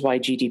 And this is why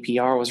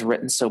GDPR was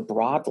written so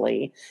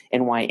broadly,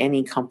 and why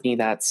any company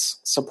that's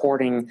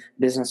supporting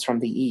business from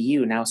the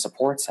EU now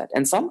supports it.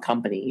 And some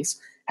companies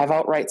have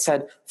outright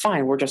said,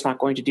 fine, we're just not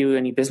going to do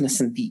any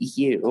business in the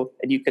EU.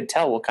 And you could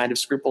tell what kind of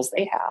scruples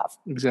they have.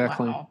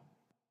 Exactly. Wow.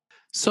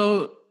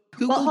 So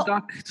Google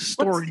Doc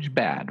storage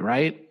bad,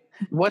 right?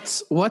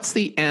 What's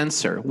the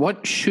answer?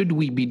 What should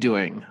we be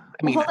doing?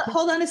 I mean,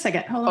 hold on a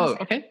second.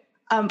 Okay.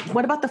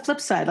 What about the flip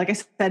side? Like I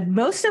said,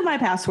 most of my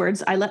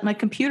passwords I let my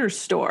computer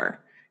store.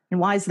 And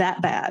why is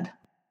that bad?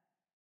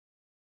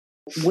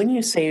 When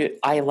you say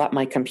I let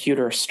my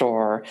computer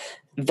store,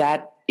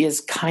 that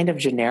is kind of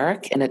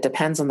generic, and it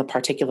depends on the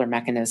particular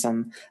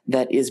mechanism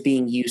that is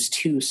being used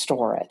to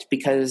store it,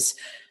 because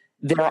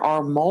there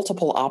are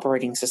multiple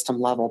operating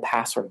system level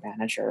password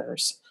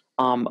managers.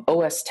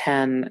 OS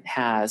X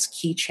has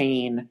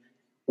Keychain,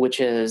 which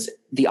is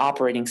the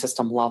operating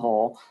system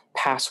level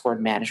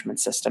password management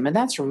system. And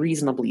that's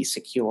reasonably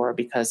secure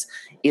because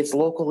it's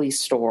locally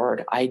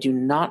stored. I do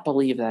not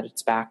believe that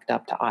it's backed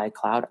up to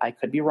iCloud. I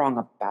could be wrong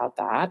about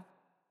that.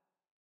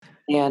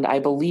 And I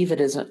believe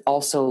it is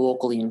also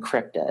locally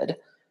encrypted.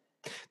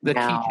 The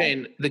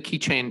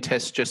keychain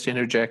test, just to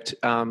interject,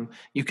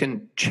 you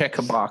can check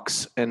a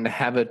box and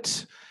have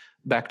it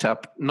backed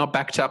up, not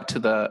backed up to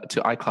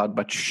iCloud,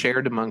 but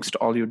shared amongst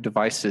all your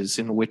devices,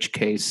 in which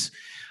case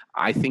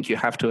I think you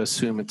have to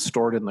assume it's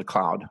stored in the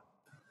cloud.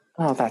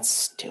 Oh, that's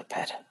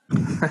stupid.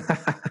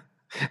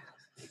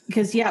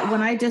 Because,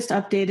 when I just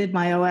updated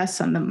my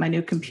OS on my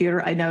new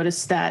computer, I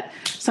noticed that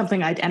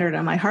something I'd entered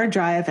on my hard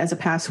drive as a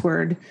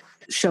password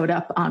showed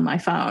up on my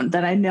phone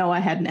that I know I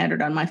hadn't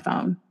entered on my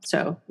phone.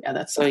 So,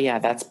 that's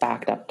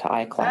backed up to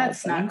iCloud.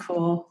 That's not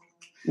cool.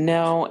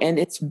 No, and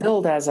it's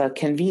billed as a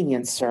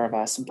convenience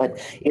service, but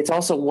it's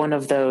also one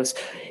of those,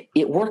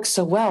 it works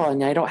so well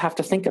and I don't have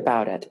to think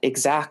about it.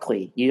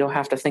 Exactly. You don't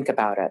have to think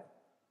about it.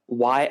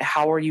 Why?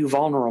 How are you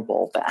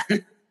vulnerable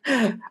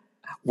then?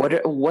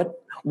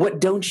 What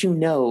don't you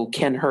know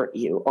can hurt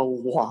you a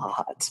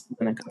lot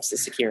when it comes to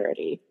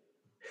security?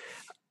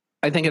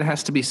 I think it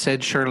has to be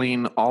said,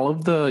 Charlene, all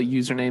of the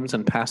usernames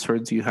and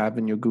passwords you have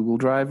in your Google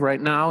Drive right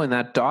now in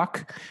that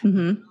doc,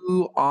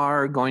 you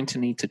are going to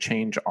need to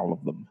change all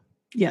of them.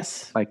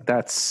 Yes. I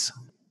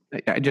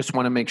just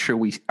want to make sure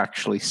we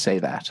actually say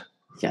that.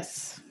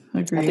 Yes.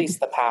 Agreed. At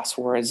least the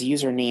passwords,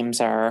 usernames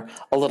are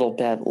a little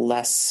bit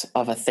less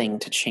of a thing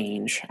to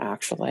change,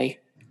 actually.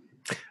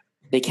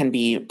 They can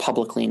be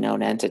publicly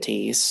known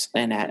entities,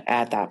 and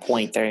at that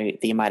point,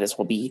 they might as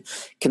well be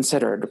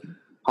considered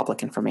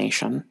public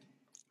information.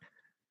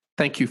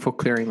 Thank you for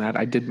clearing that.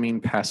 I did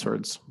mean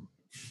passwords.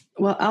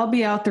 Well, I'll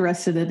be out the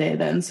rest of the day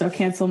then, so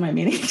cancel my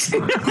meetings.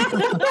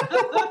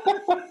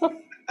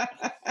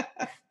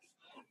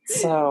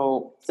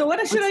 So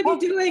what should I be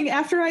doing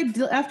after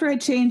I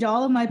change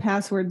all of my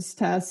passwords,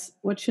 Tess?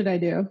 What should I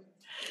do?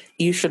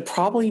 You should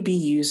probably be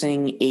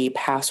using a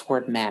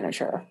password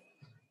manager.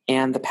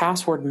 And the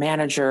password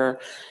manager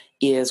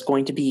is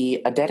going to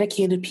be a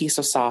dedicated piece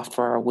of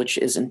software which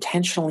is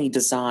intentionally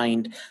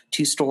designed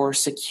to store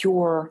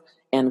secure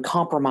and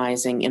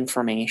compromising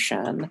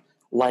information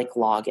like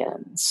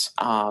logins,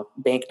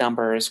 bank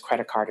numbers,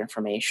 credit card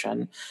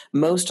information.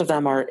 Most of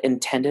them are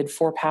intended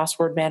for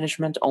password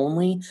management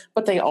only,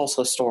 but they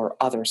also store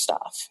other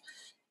stuff.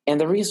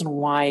 And the reason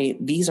why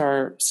these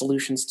are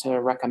solutions to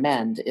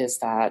recommend is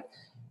that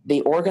they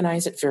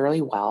organize it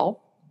fairly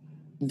well.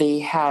 They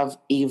have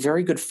a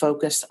very good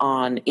focus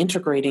on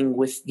integrating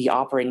with the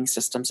operating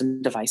systems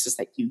and devices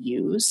that you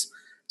use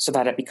so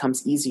that it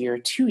becomes easier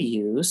to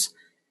use.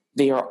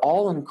 They are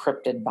all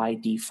encrypted by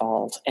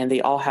default, and they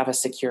all have a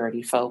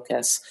security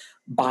focus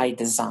by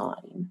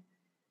design,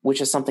 which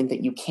is something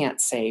that you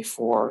can't say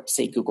for,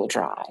 say, Google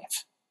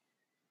Drive.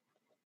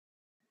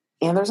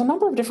 And there's a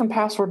number of different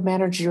password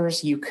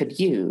managers you could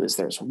use.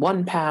 There's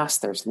OnePass,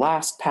 there's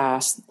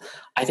LastPass.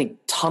 I think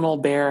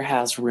TunnelBear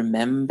has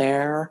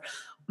Remember,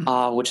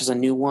 which is a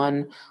new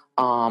one.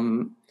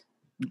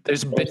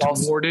 There's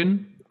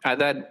Bitwarden.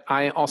 That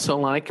I also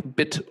like.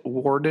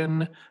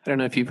 Bitwarden. I don't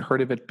know if you've heard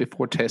of it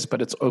before, Tess,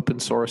 but it's open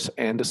source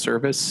and a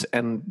service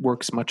and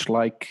works much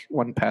like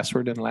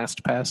 1Password and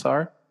LastPass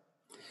are.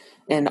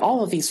 And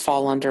all of these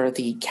fall under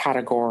the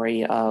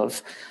category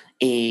of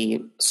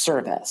a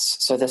service.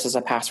 So this is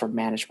a password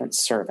management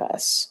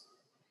service.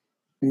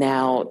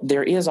 Now,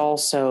 there is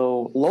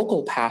also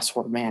local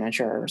password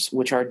managers,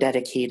 which are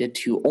dedicated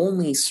to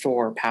only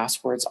store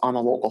passwords on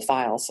the local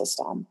file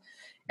system.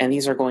 And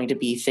these are going to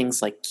be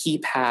things like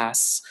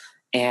KeePass,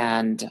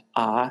 and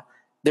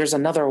there's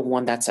another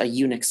one that's a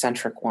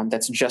Unix-centric one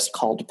that's just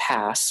called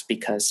Pass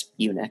because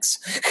Unix.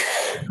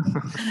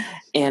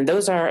 And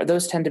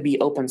those tend to be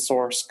open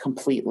source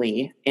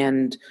completely,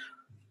 and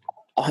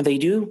they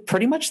do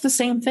pretty much the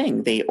same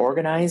thing. They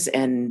organize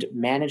and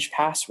manage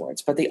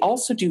passwords, but they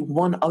also do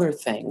one other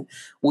thing,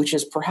 which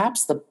is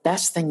perhaps the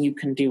best thing you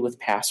can do with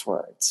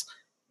passwords.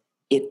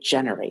 It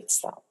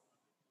generates them.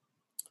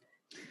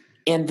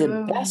 And the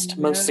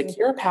most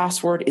secure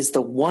password is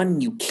the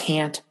one you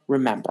can't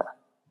remember,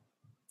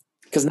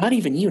 because not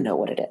even you know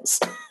what it is.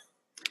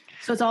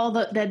 So it's all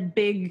that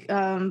big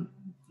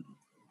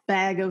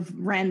bag of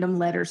random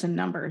letters and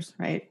numbers,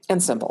 right?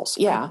 And symbols,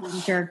 yeah.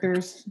 And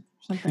characters,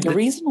 something. The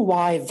reason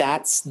why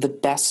that's the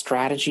best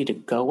strategy to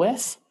go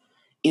with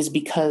is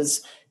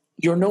because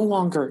you're no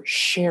longer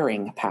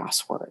sharing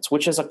passwords,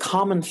 which is a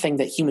common thing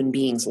that human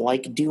beings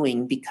like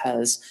doing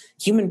because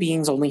human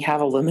beings only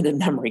have a limited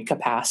memory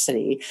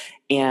capacity,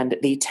 and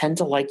they tend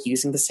to like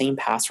using the same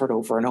password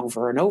over and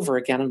over and over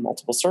again in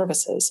multiple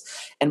services.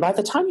 And by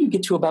the time you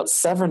get to about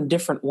 7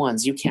 different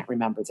ones, you can't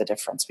remember the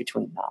difference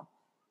between them.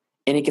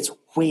 And it gets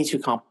way too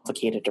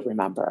complicated to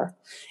remember.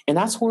 And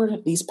that's where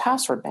these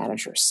password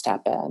managers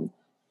step in.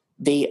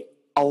 They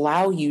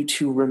allow you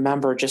to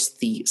remember just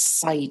the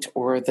site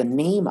or the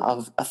name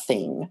of a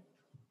thing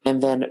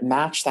and then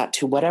match that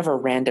to whatever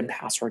random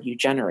password you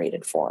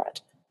generated for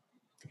it.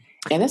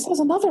 And this has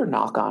another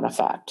knock-on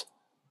effect.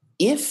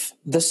 If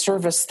the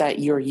service that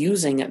you're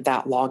using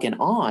that login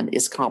on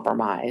is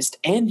compromised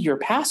and your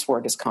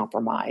password is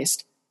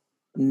compromised,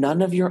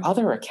 none of your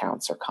other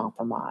accounts are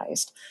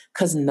compromised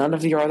because none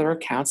of your other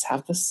accounts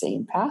have the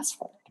same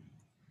password.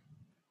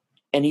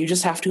 And you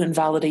just have to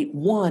invalidate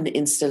one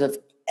instead of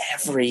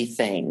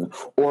everything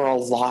or a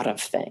lot of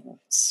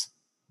things.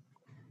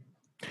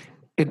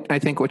 I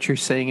think what you're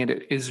saying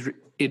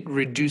it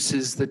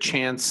reduces the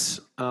chance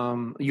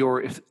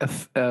your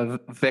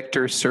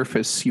vector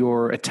surface,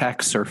 your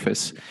attack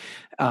surface,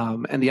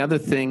 and the other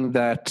thing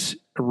that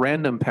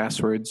random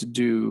passwords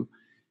do,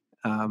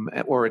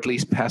 or at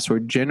least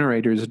password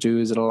generators do,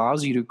 is it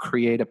allows you to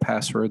create a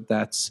password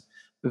that's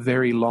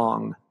very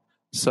long.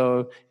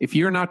 So if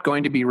you're not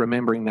going to be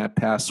remembering that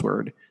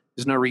password,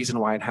 there's no reason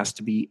why it has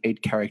to be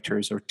 8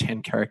 characters or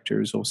 10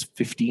 characters or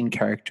 15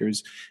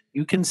 characters.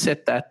 You can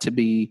set that to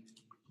be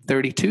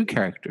 32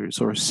 characters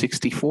or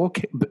 64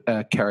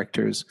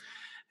 characters.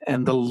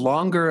 And the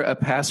longer a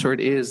password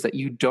is that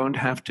you don't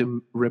have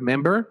to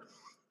remember,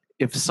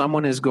 if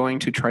someone is going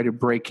to try to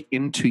break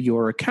into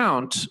your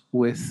account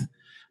with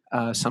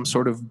some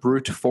sort of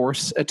brute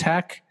force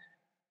attack,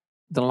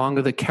 the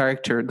longer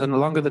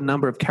the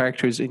number of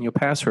characters in your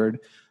password,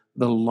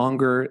 the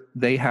longer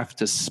they have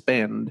to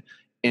spend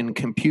in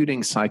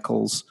computing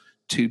cycles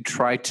to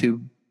try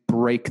to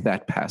break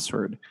that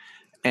password.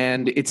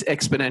 And it's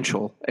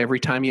exponential. Every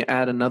time you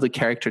add another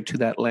character to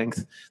that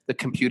length, the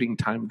computing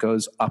time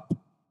goes up,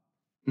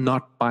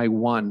 not by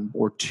 1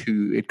 or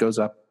 2. It goes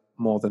up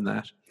more than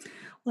that.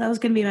 Well, that was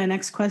going to be my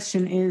next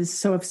question is,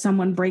 so if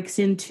someone breaks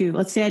into,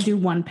 let's say I do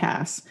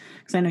 1Pass,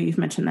 because I know you've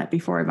mentioned that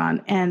before,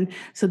 Yvonne. And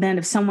so then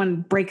if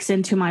someone breaks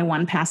into my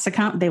 1Pass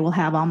account, they will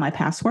have all my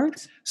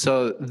passwords?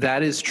 So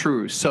that is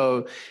true.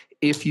 So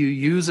if you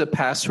use a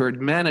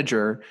password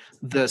manager,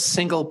 the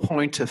single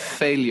point of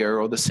failure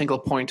or the single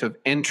point of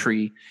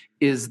entry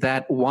is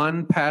that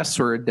one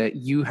password that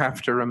you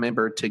have to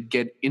remember to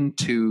get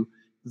into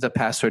the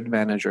password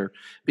manager,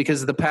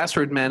 because the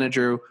password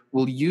manager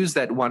will use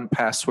that one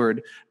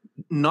password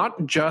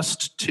not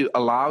just to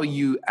allow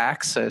you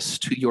access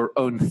to your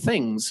own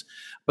things,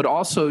 but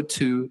also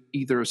to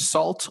either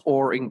salt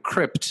or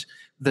encrypt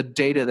the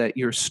data that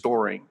you're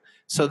storing,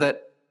 so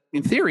that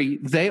in theory,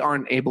 they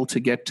aren't able to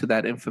get to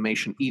that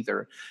information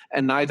either.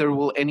 And neither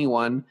will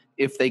anyone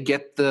if they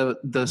get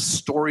the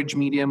storage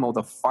medium or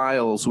the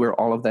files where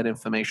all of that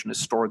information is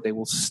stored. They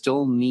will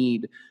still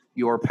need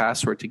your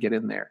password to get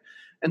in there.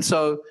 And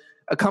so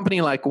a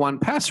company like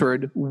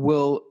 1Password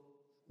will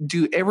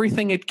do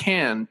everything it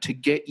can to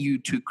get you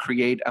to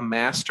create a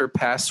master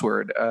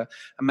password, a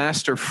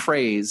master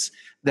phrase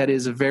that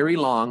is very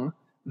long,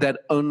 that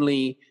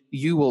only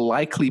you will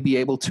likely be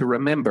able to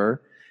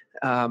remember,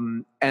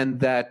 and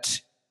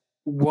that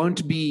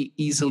won't be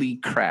easily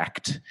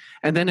cracked.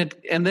 And then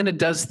it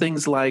does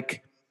things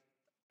like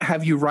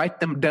have you write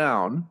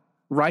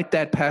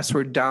that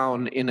password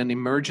down in an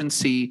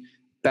emergency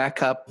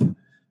backup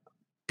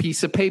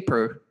piece of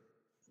paper,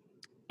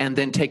 and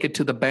then take it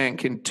to the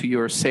bank into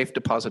your safe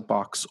deposit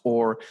box,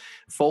 or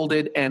fold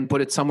it and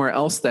put it somewhere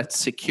else that's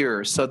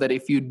secure, so that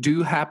if you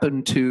do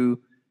happen to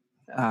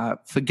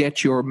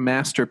forget your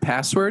master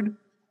password,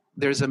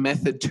 there's a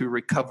method to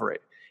recover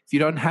it. If you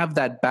don't have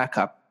that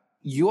backup,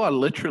 you are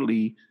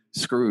literally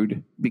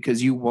screwed,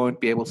 because you won't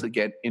be able to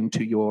get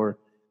into your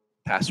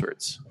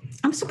passwords.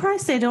 I'm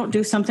surprised they don't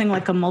do something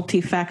like a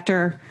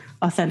multi-factor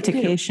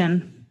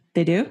authentication.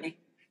 They do?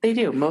 They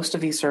do. Most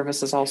of these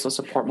services also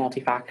support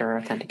multi-factor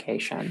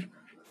authentication.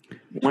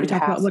 Should we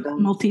talk about what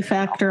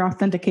multi-factor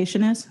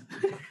authentication is?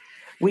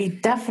 We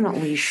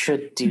definitely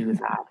should do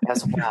that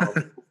as well.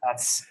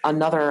 That's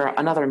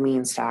another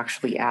means to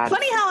actually add.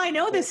 Funny how I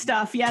know this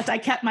stuff, yet I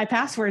kept my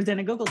passwords in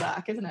a Google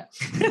Doc, isn't it?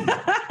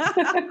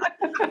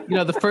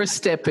 The first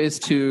step is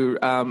to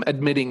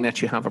admitting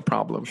that you have a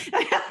problem.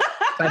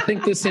 I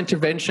think this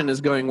intervention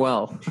is going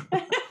well.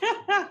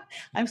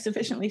 I'm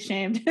sufficiently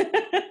shamed.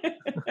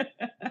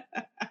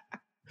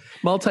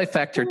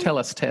 Multi-factor, tell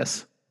us,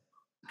 Tess.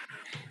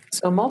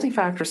 So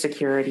multi-factor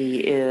security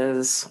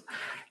is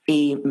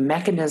a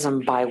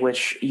mechanism by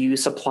which you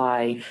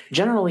supply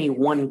generally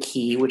one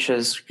key, which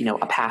is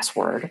a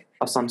password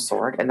of some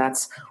sort, and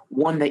that's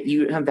one that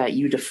you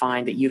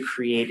define, that you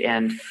create.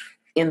 And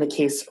in the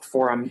case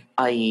for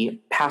a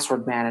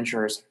password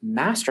manager's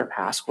master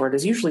password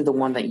is usually the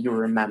one that you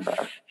remember,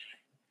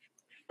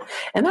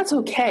 and that's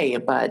okay,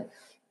 but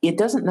it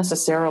doesn't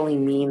necessarily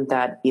mean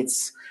that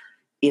it's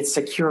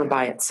secure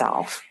by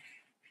itself.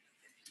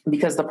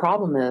 Because the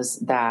problem is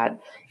that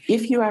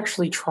if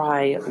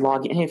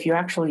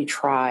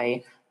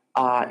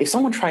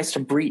someone tries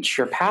to breach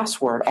your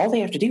password, all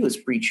they have to do is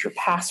breach your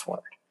password.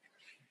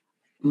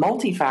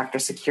 Multi-factor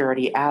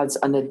security adds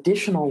an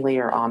additional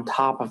layer on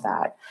top of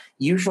that.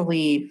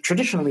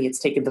 Traditionally, it's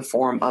taken the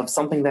form of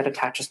something that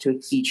attaches to a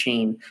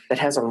keychain that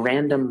has a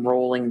random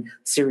rolling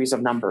series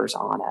of numbers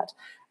on it.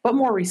 But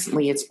more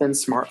recently, it's been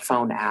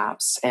smartphone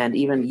apps and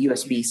even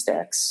USB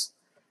sticks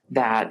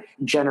that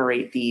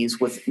generate these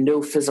with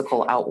no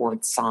physical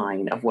outward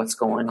sign of what's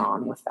going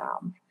on with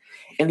them.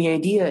 And the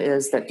idea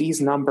is that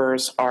these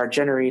numbers are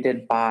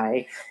generated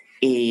by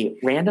a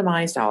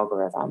randomized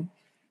algorithm.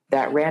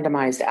 That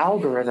randomized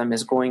algorithm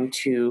is going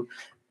to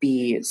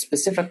be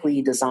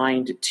specifically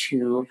designed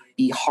to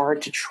be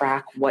hard to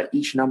track what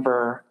each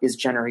number is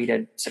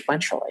generated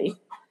sequentially.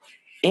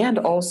 And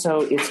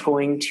also it's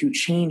going to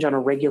change on a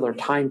regular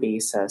time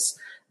basis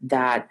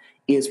that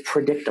is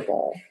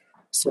predictable,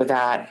 so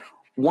that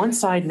one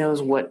side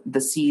knows what the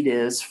seed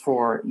is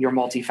for your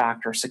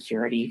multi-factor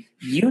security.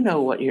 You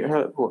know what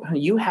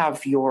you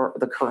have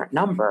the current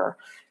number.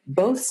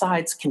 Both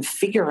sides can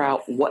figure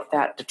out what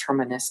that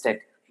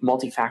deterministic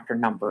multi-factor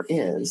number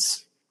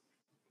is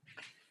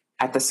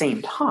at the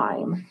same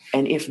time,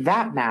 and if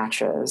that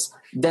matches,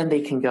 then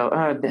they can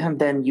go.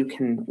 Then you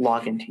can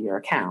log into your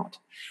account.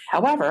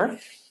 However,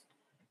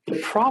 the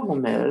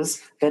problem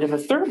is that if a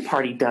third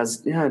party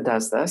does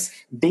this,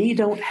 they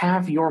don't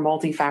have your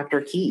multi-factor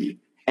key.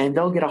 And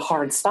they'll get a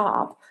hard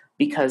stop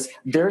because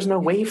there's no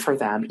way for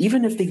them,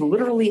 even if they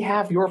literally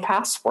have your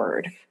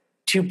password,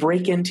 to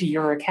break into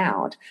your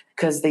account,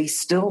 because they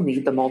still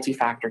need the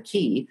multi-factor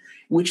key,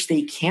 which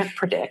they can't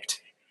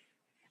predict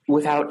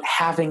without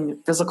having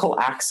physical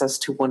access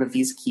to one of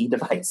these key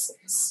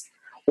devices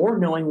or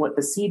knowing what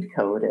the seed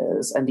code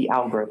is and the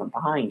algorithm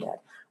behind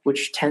it,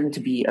 which tend to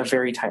be a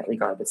very tightly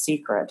guarded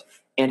secret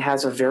and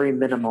has a very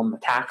minimum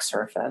attack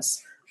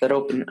surface that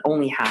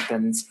only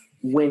happens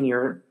when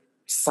you're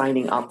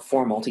signing up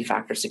for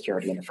multi-factor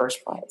security in the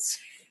first place.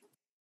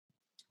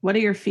 What are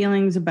your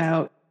feelings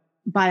about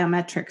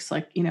biometrics,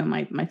 like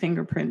my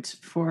fingerprint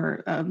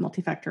for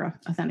multi-factor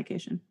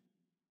authentication?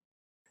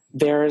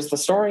 There's the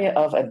story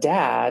of a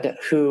dad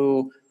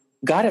who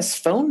got his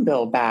phone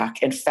bill back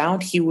and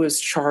found he was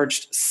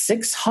charged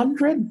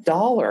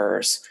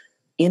 $600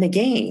 in a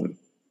game.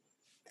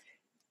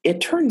 It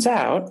turns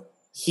out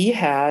he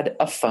had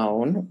a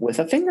phone with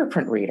a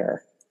fingerprint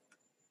reader.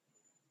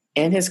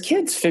 And his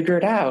kids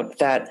figured out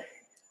that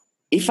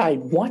if I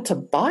want to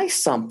buy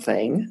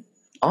something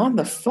on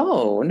the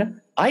phone,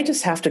 I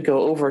just have to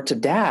go over to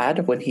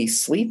dad when he's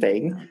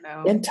sleeping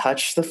and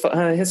touch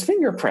his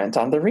fingerprint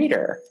on the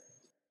reader.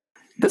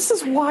 This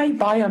is why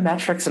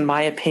biometrics, in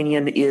my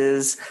opinion,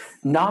 is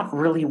not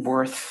really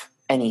worth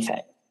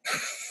anything.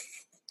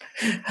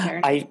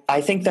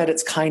 I think that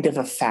it's kind of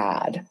a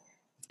fad,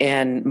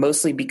 and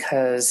mostly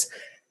because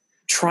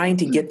trying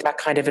to get that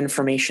kind of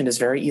information is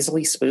very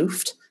easily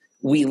spoofed.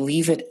 We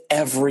leave it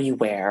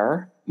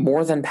everywhere,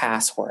 more than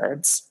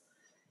passwords.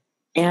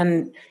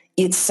 And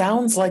it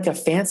sounds like a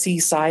fancy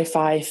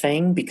sci-fi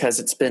thing because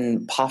it's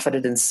been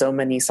pocketed in so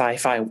many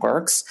sci-fi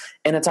works,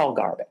 and it's all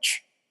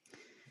garbage.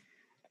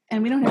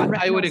 And we don't have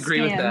retinal I would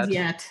agree with that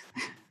yet.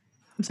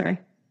 I'm sorry.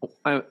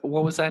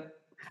 What was that?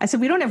 I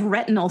said we don't have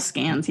retinal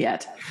scans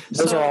yet.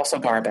 Those are also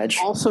garbage.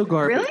 Also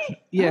garbage.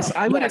 Really? Yes,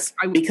 oh.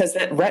 Because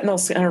that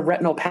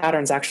retinal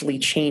patterns actually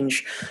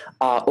change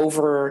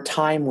over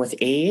time with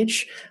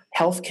age,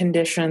 health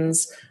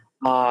conditions,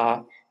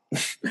 what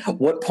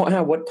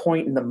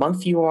point in the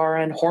month you are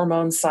in,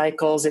 hormone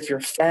cycles, if you're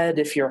fed,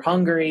 if you're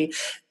hungry,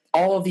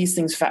 all of these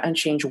things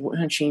change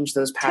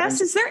those patterns.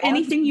 Tess, is there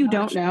anything you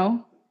don't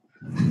know?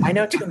 I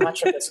know too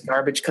much of this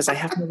garbage because I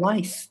have no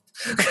life.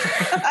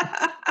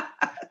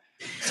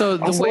 So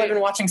I've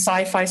been watching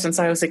sci-fi since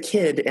I was a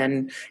kid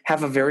and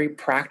have a very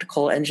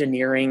practical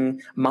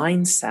engineering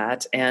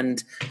mindset,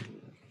 and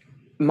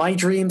my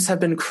dreams have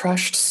been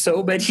crushed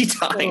so many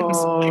times.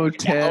 Oh,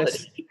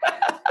 Tess.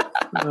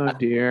 Oh,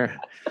 dear.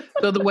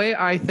 So the way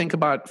I think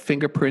about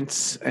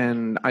fingerprints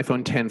and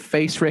iPhone 10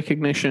 face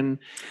recognition,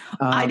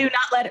 I do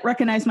not let it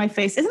recognize my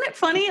face. Isn't it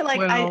funny?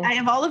 Like I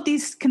have all of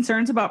these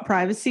concerns about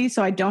privacy,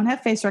 so I don't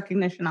have face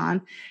recognition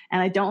on,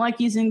 and I don't like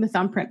using the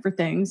thumbprint for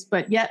things.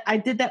 But yet I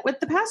did that with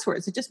the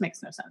passwords. It just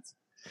makes no sense.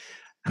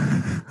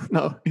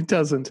 No, it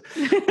doesn't.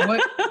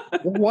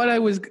 What I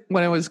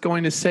was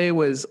going to say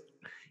was,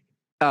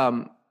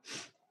 I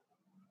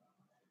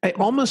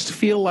almost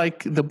feel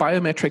like the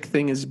biometric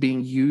thing is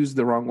being used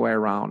the wrong way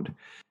around.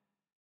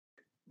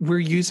 We're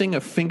using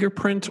a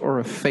fingerprint or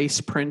a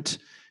face print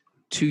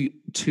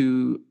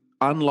to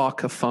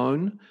unlock a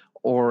phone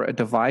or a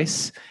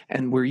device,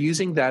 and we're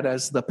using that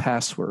as the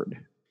password.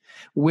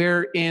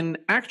 Where in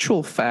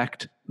actual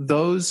fact,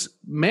 those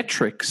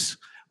metrics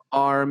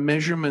are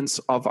measurements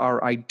of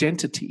our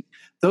identity.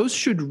 Those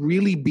should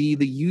really be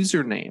the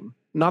username,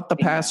 not the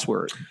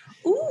password.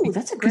 Ooh,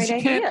 that's a great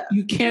idea.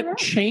 You can't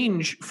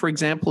change, for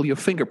example, your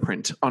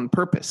fingerprint on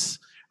purpose,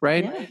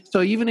 right? Yeah.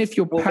 So even if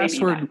your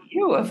password, maybe not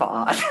you,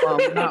 Yvonne.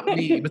 Not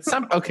me, but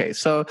okay.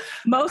 So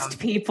most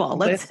people.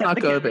 Let's not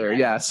go there.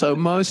 Yeah. So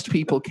most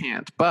people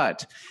can't.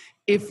 But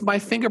if my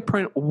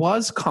fingerprint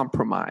was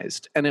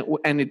compromised and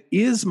it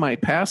is my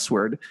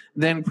password,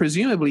 then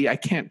presumably I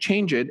can't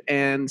change it,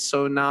 and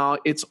so now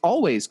it's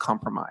always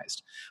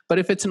compromised. But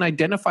if it's an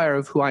identifier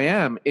of who I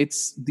am,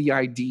 it's the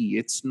ID.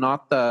 It's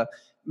not the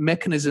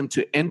mechanism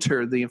to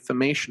enter the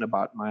information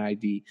about my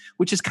ID,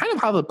 which is kind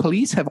of how the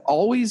police have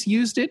always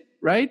used it,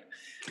 right?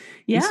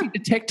 Yeah. You see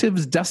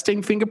detectives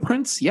dusting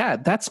fingerprints. Yeah,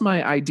 that's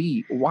my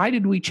ID. Why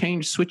did we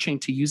switching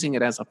to using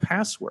it as a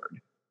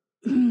password?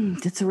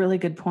 That's a really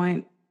good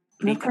point.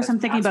 And of course, I'm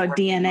thinking about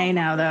DNA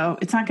now, though.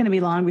 It's not going to be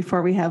long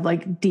before we have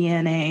like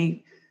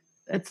DNA.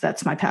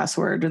 That's my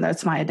password, or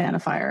that's my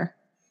identifier.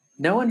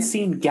 No one's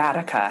seen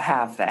Gattaca,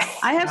 have they?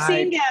 I have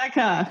seen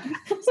Gattaca.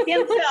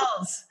 Skin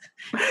cells.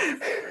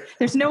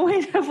 There's no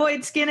way to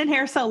avoid skin and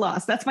hair cell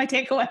loss. That's my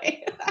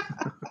takeaway.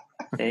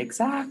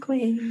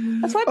 Exactly.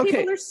 That's why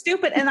people are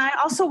stupid. And I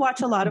also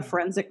watch a lot of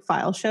forensic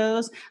file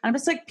shows. And I'm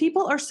just like,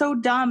 people are so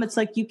dumb. It's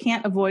like you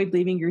can't avoid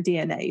leaving your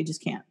DNA. You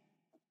just can't.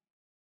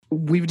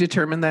 We've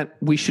determined that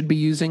we should be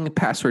using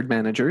password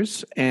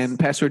managers, and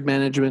password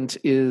management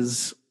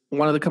is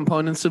one of the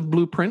components of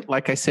Blueprint.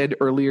 Like I said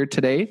earlier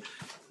today,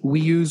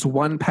 we use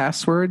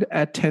 1Password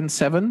at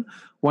 10.7.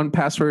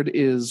 1Password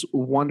is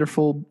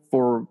wonderful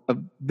for a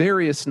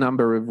various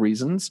number of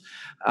reasons.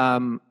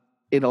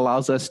 It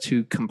allows us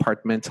to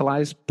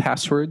compartmentalize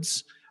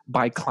passwords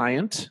by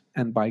client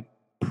and by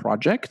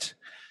project.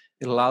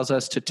 It allows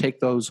us to take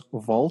those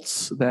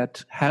vaults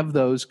that have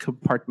those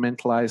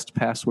compartmentalized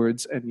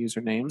passwords and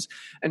usernames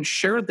and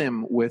share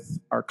them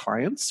with our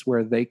clients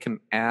where they can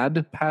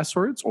add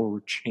passwords or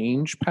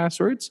change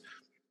passwords.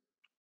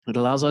 It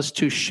allows us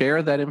to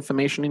share that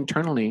information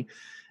internally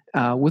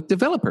with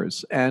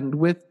developers and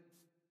with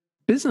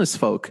business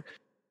folk.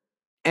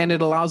 And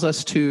it allows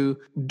us to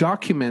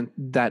document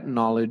that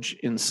knowledge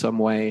in some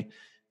way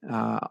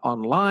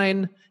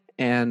online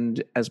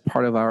and as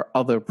part of our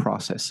other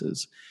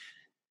processes.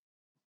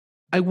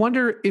 I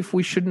wonder if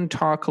we shouldn't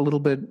talk a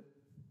little bit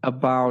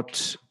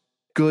about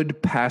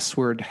good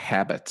password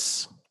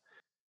habits.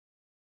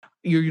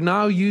 You're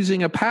now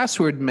using a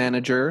password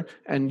manager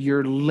and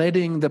you're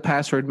letting the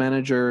password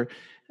manager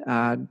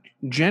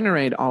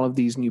generate all of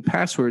these new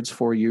passwords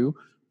for you.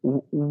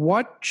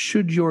 What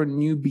should your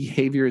new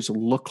behaviors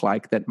look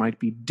like that might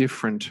be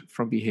different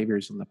from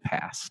behaviors in the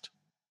past?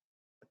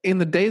 In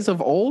the days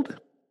of old,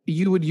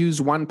 you would use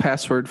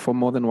 1Password for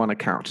more than one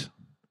account,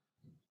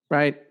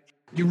 right?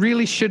 You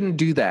really shouldn't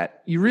do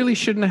that. You really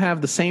shouldn't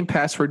have the same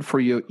password for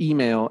your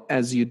email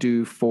as you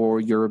do for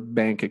your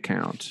bank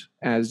account,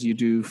 as you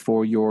do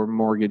for your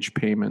mortgage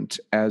payment,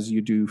 as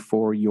you do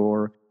for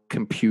your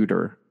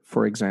computer,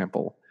 for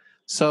example.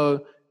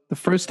 So the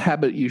first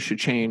habit you should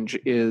change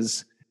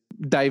is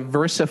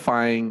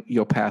diversifying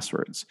your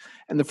passwords.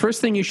 And the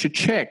first thing you should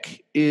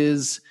check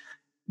is,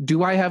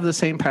 do I have the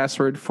same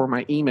password for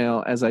my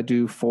email as I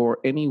do for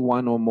any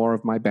one or more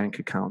of my bank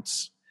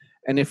accounts?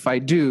 And if I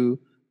do,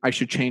 I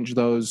should change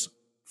those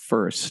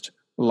first,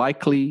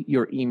 likely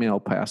your email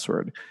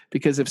password.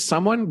 Because if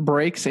someone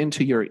breaks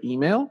into your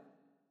email,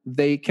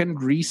 they can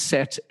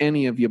reset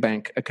any of your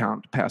bank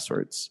account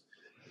passwords.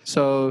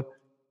 So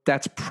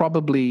that's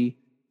probably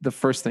the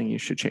first thing you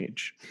should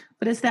change.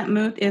 But is that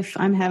moot if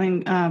I'm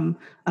having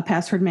a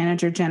password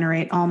manager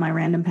generate all my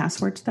random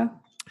passwords, though?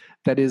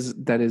 That is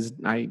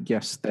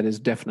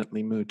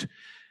definitely moot.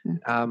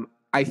 Yeah.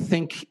 I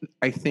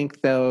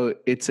think though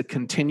it's a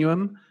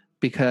continuum,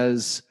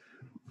 because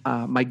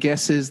my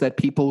guess is that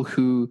people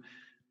who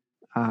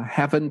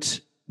haven't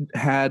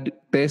had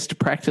best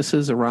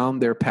practices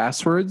around their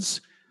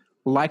passwords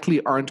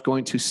likely aren't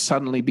going to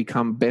suddenly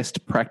become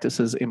best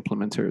practices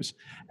implementers.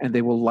 And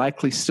they will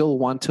likely still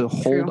want to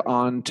hold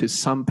on to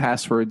some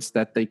passwords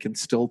that they can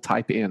still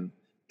type in.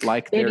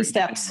 Like baby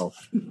steps. Email.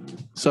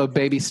 So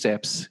baby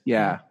steps.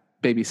 Yeah,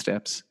 baby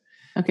steps.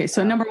 Okay,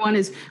 so number one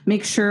is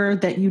make sure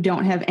that you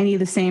don't have any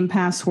of the same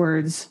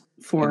passwords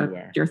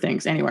for your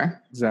things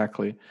anywhere.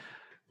 Exactly.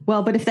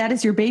 Well, but if that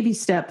is your baby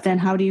step, then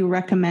how do you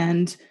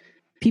recommend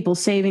people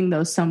saving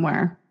those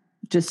somewhere?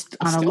 Just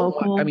on a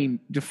local? I mean,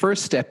 the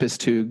first step is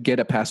to get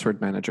a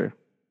password manager.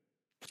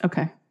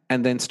 Okay.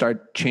 And then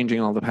start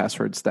changing all the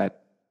passwords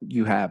that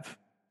you have.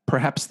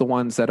 Perhaps the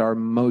ones that are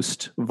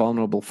most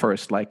vulnerable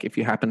first, like if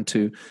you happen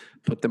to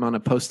put them on a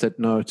Post-it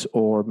note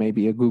or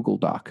maybe a Google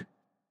Doc.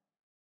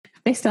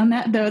 Based on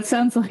that, though, it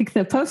sounds like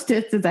the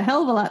Post-its is a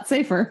hell of a lot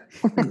safer.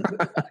 I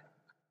wonder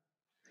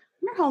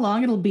how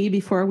long it'll be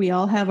before we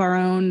all have our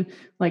own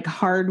like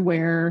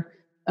hardware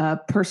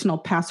personal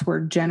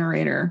password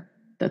generator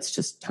that's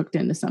just hooked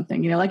into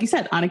something, like you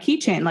said, on a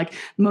keychain. Like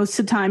most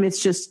of the time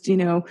it's just,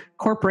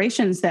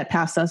 corporations that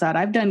pass those out.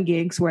 I've done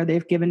gigs where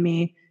they've given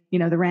me,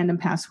 the random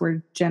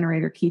password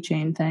generator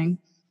keychain thing.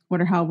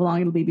 Wonder how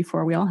long it'll be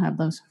before we all have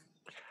those.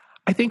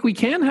 I think we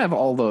can have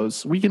all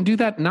those. We can do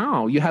that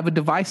now. You have a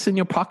device in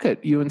your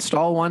pocket, you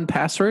install one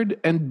password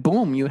and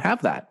boom, you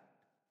have that.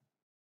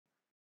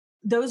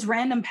 Those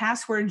random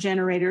password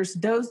generators,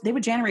 they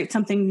would generate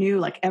something new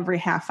like every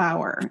half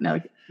hour.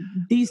 No,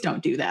 these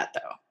don't do that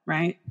though,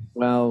 right?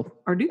 Well,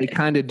 or do they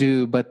kind of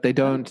do, but they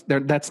don't.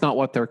 That's not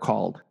what they're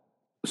called.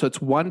 So it's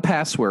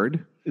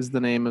 1Password is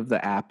the name of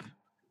the app,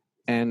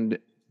 and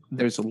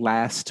there's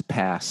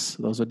LastPass.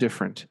 Those are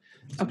different.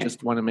 So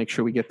just want to make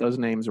sure we get those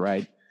names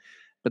right.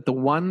 But the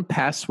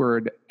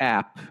 1Password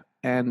app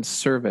and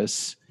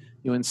service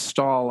you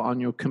install on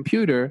your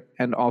computer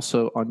and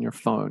also on your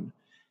phone.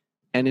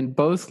 And in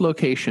both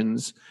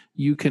locations,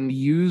 you can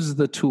use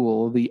the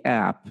tool, the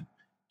app,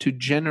 to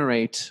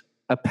generate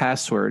a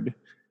password,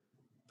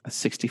 a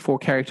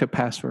 64-character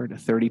password, a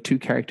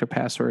 32-character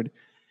password,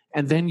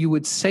 and then you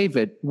would save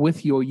it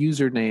with your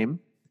username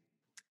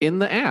in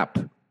the app.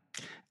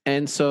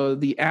 And so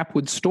the app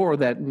would store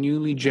that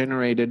newly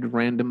generated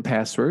random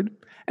password,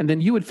 and then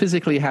you would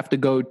physically have to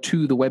go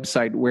to the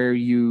website where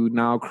you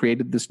now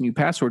created this new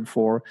password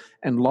for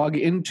and log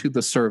into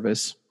the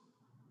service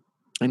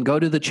and go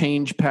to the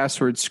change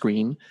password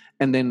screen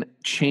and then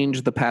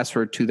change the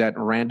password to that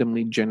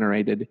randomly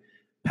generated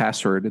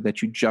password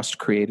that you just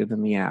created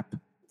in the app.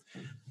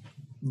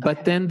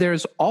 But then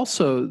there's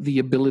also the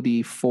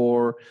ability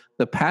for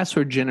the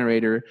password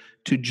generator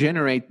to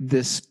generate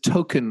this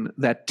token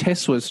that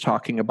Tess was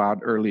talking about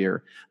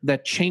earlier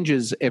that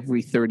changes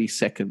every 30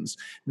 seconds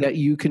that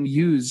you can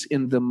use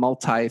in the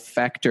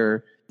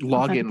multi-factor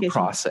login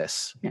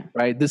process,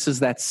 right? This is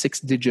that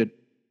 6-digit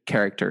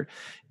character.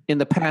 In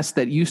the past,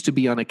 that used to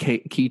be on a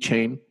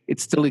keychain. It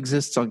still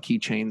exists on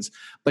keychains,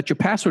 but your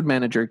password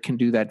manager can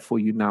do that for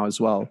you now as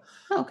well.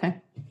 Oh,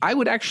 okay. I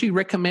would actually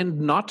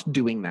recommend not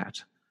doing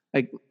that.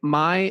 Like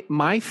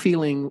my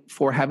feeling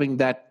for having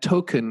that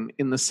token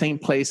in the same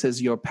place as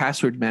your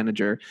password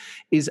manager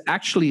is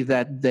actually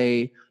that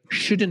they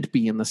shouldn't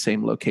be in the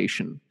same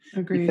location.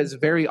 Agreed. Because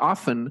very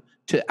often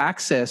to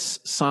access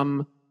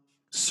some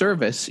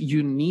service,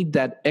 you need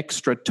that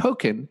extra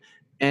token.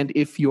 And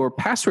if your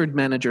password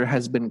manager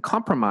has been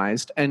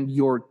compromised and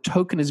your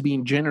token is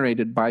being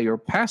generated by your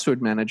password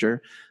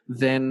manager,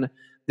 then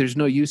there's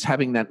no use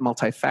having that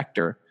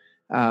multi-factor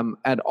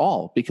at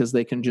all, because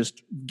they can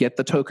just get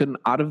the token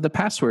out of the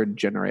password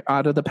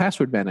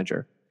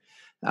manager.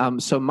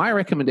 So my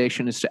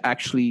recommendation is to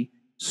actually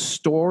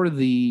store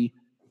the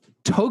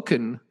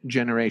token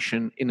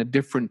generation in a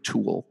different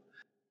tool.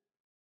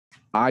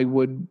 I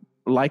would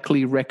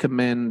likely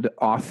recommend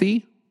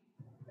Authy,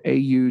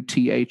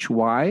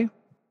 Authy.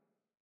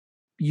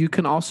 You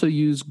can also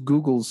use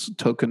Google's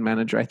token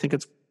manager. I think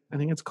it's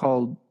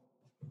called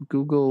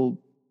Google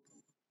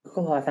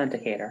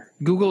Authenticator.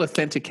 Google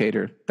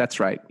Authenticator.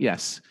 That's right.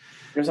 Yes.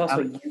 There's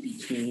also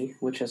YubiKey,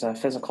 which is a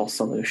physical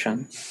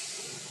solution.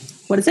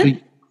 What is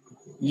it?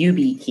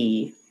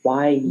 YubiKey.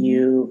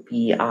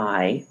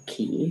 YUBI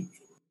key.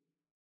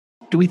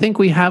 Do we think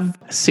we have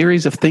a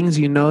series of things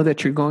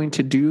that you're going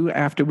to do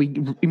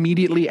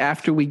immediately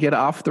after we get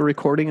off the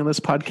recording of this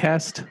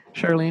podcast,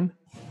 Charlene?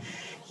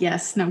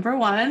 Yes. Number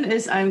one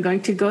is I'm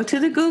going to go to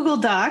the Google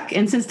Doc,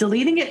 and since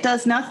deleting it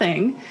does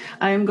nothing,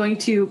 I'm going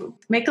to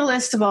make a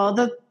list of all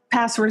the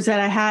passwords that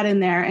I had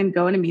in there and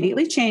go and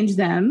immediately change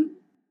them.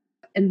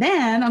 And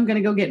then I'm going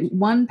to go get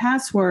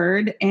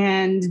 1Password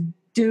and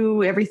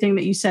do everything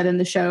that you said in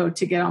the show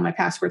to get all my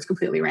passwords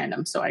completely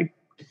random. So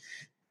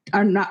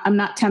I'm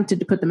not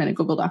tempted to put them in a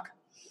Google Doc.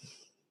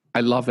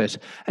 I love it.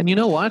 And you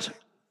know what?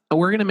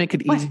 We're going to make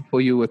it easy for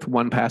you with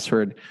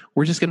 1Password.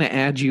 We're just going to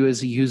add you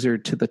as a user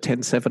to the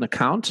 10-7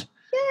 account.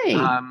 Yay.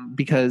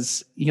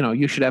 Because,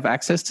 you should have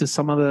access to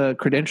some of the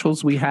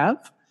credentials we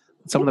have,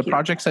 some of the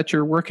projects that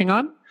you're working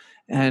on,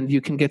 and you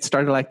can get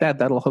started like that.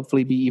 That'll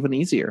hopefully be even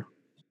easier.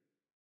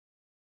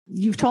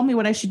 You've told me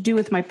what I should do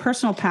with my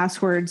personal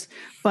passwords,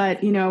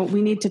 but,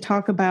 we need to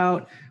talk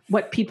about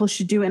what people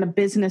should do in a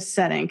business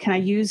setting. Can I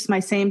use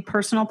my same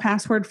personal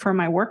password for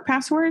my work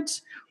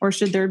passwords, or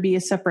should there be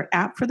a separate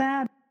app for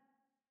that?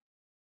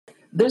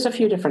 There's a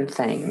few different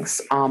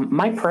things.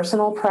 My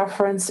personal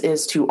preference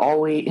is to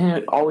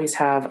always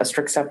have a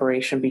strict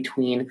separation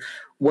between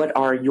what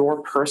are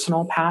your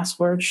personal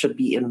passwords should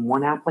be in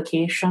one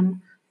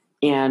application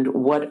and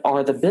what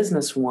are the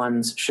business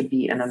ones should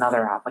be in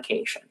another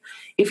application.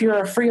 If you're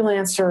a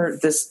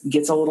freelancer, this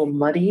gets a little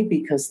muddy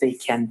because they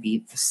can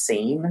be the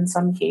same in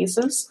some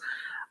cases.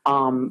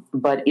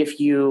 But if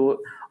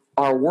you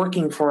are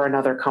working for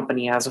another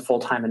company as a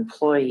full-time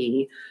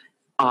employee,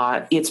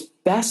 it's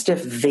best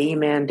if they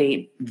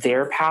mandate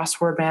their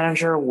password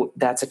manager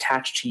that's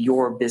attached to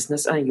your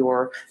business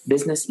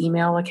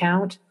email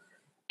account,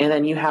 and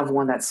then you have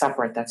one that's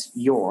separate that's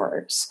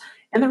yours.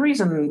 And the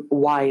reason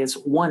why is,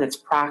 one, it's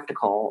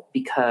practical,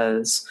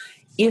 because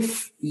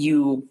if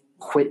you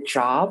quit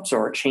jobs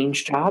or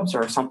change jobs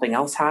or something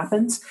else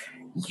happens,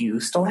 you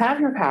still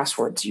have your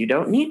passwords. You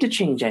don't need to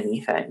change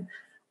anything.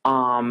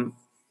 On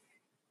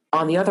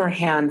the other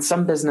hand,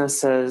 some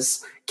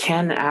businesses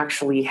can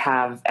actually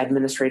have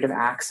administrative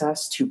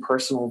access to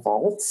personal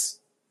vaults,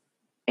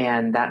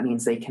 and that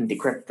means they can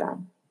decrypt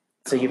them.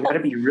 So you've got to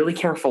be really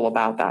careful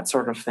about that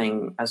sort of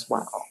thing as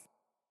well.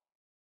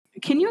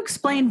 Can you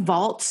explain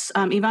vaults?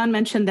 Yvonne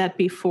mentioned that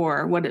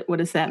before. What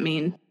does that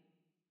mean?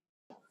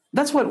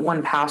 That's what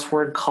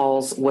 1Password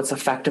calls what's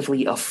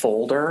effectively a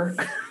folder.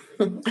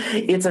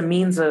 It's a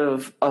means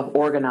of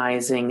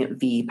organizing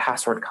the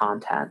password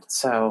content.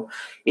 So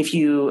if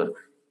you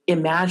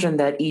imagine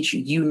that each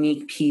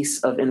unique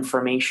piece of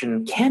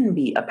information can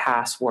be a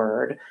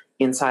password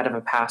inside of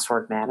a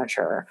password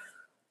manager,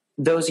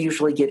 those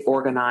usually get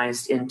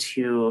organized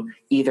into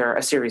either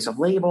a series of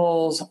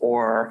labels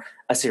or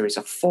a series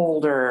of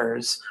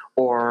folders,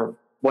 or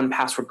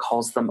 1Password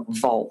calls them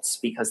vaults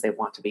because they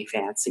want to be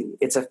fancy.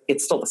 It's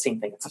still the same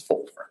thing. It's a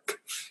folder.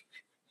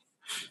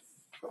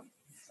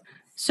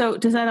 So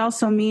does that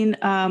also mean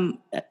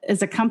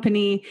as a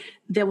company,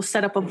 they will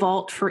set up a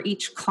vault for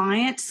each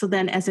client? So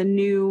then as a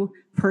new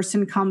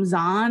person comes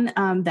on,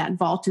 that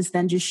vault is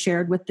then just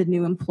shared with the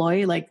new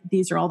employee? Like,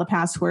 these are all the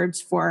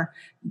passwords for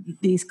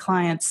these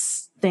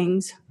clients'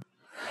 things?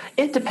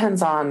 It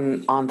depends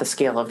on the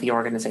scale of the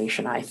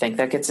organization, I think.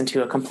 That gets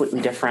into a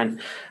completely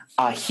different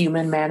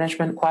human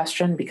management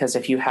question, because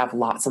if you have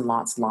lots and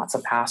lots and lots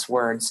of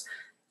passwords,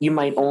 you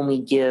might only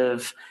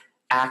give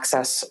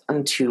access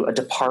to a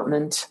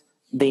department.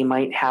 They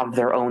might have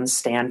their own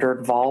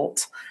standard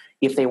vault.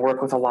 If they work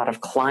with a lot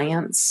of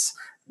clients,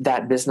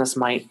 that business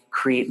might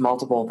create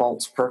multiple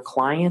vaults per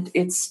client.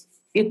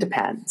 It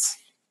depends.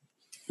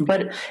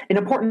 But an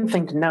important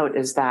thing to note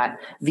is that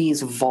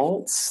these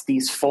vaults,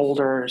 these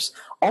folders,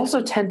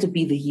 also tend to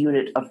be the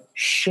unit of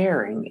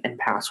sharing in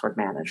password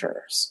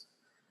managers.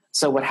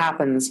 So what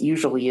happens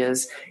usually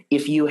is,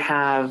 if you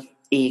have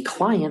a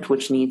client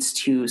which needs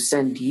to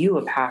send you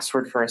a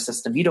password for a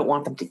system, you don't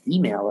want them to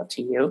email it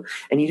to you,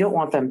 and you don't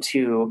want them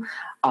to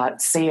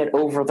say it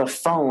over the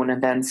phone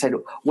and then say,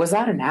 was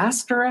that an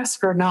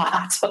asterisk or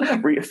not,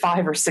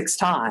 5 or 6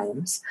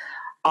 times.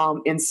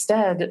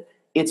 Instead,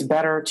 it's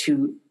better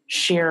to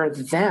share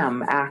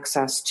them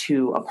access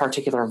to a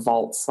particular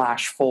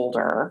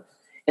vault/folder,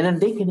 and then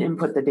they can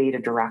input the data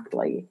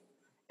directly.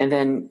 And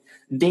then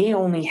they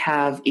only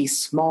have a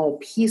small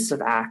piece of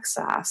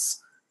access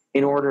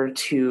in order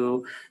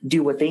to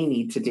do what they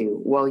need to do,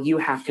 while you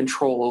have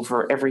control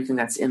over everything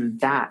that's in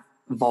that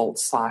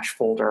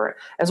vault/folder,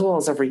 as well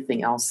as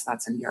everything else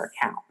that's in your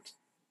account.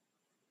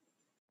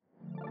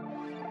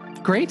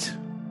 Great.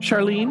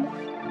 Charlene,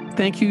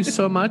 thank you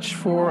so much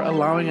for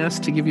allowing us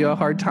to give you a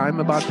hard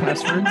time about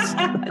passwords.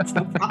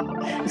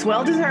 It's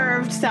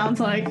well-deserved, sounds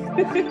like.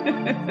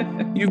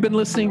 You've been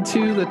listening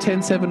to the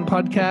 10-7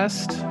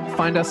 podcast.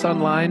 Find us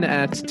online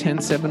at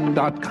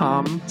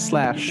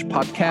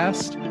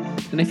 107.com/podcast.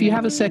 And if you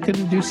have a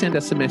second, do send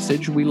us a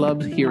message. We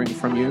love hearing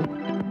from you.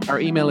 Our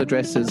email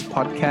address is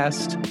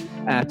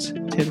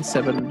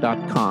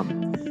podcast@107.com.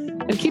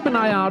 And keep an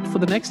eye out for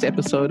the next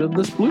episode of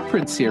this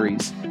Blueprint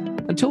series.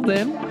 Until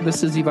then,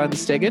 this is Ivan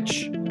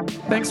Stegic.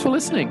 Thanks for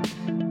listening.